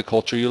aspects of the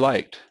culture you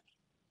liked,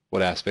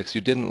 what aspects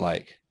you didn't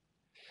like.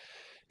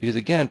 Because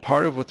again,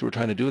 part of what we're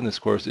trying to do in this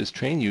course is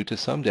train you to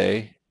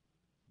someday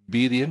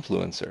be the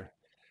influencer,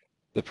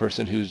 the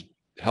person who's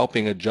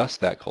helping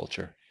adjust that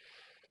culture.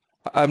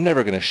 I'm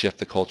never going to shift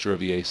the culture of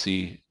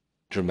EAC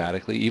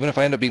dramatically, even if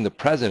I end up being the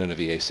president of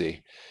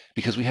EAC,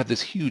 because we have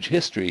this huge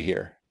history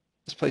here.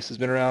 This place has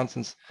been around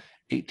since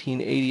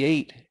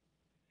 1888.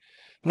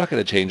 I'm not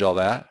going to change all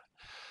that,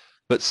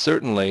 but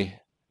certainly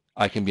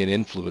I can be an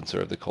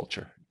influencer of the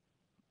culture,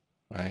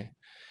 right?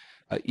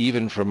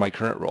 Even from my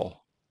current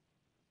role.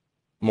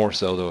 More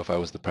so, though, if I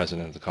was the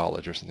president of the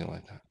college or something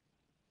like that.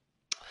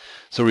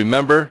 So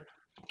remember,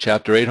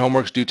 Chapter 8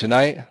 homework's due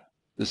tonight.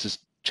 This is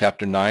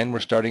Chapter 9 we're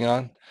starting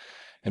on.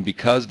 And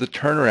because the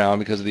turnaround,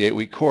 because of the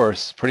 8-week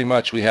course, pretty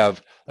much we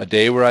have a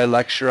day where I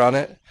lecture on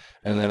it,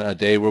 and then a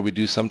day where we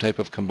do some type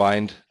of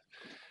combined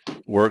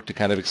work to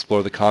kind of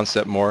explore the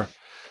concept more.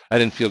 I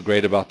didn't feel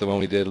great about the one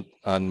we did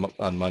on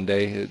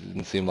Monday. It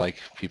didn't seem like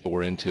people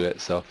were into it.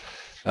 So,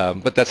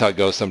 but that's how it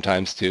goes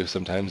sometimes too.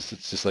 Sometimes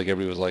it's just like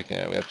everybody was like,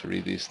 yeah, we have to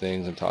read these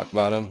things and talk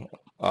about them.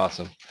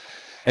 Awesome.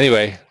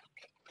 Anyway,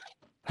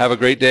 have a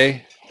great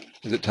day.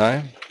 Is it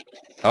time?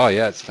 Oh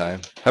yeah, it's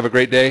time. Have a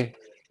great day.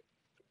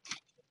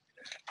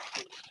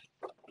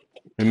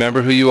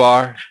 Remember who you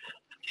are.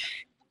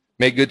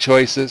 Make good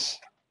choices.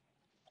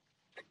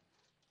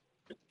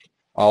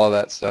 All of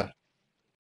that stuff.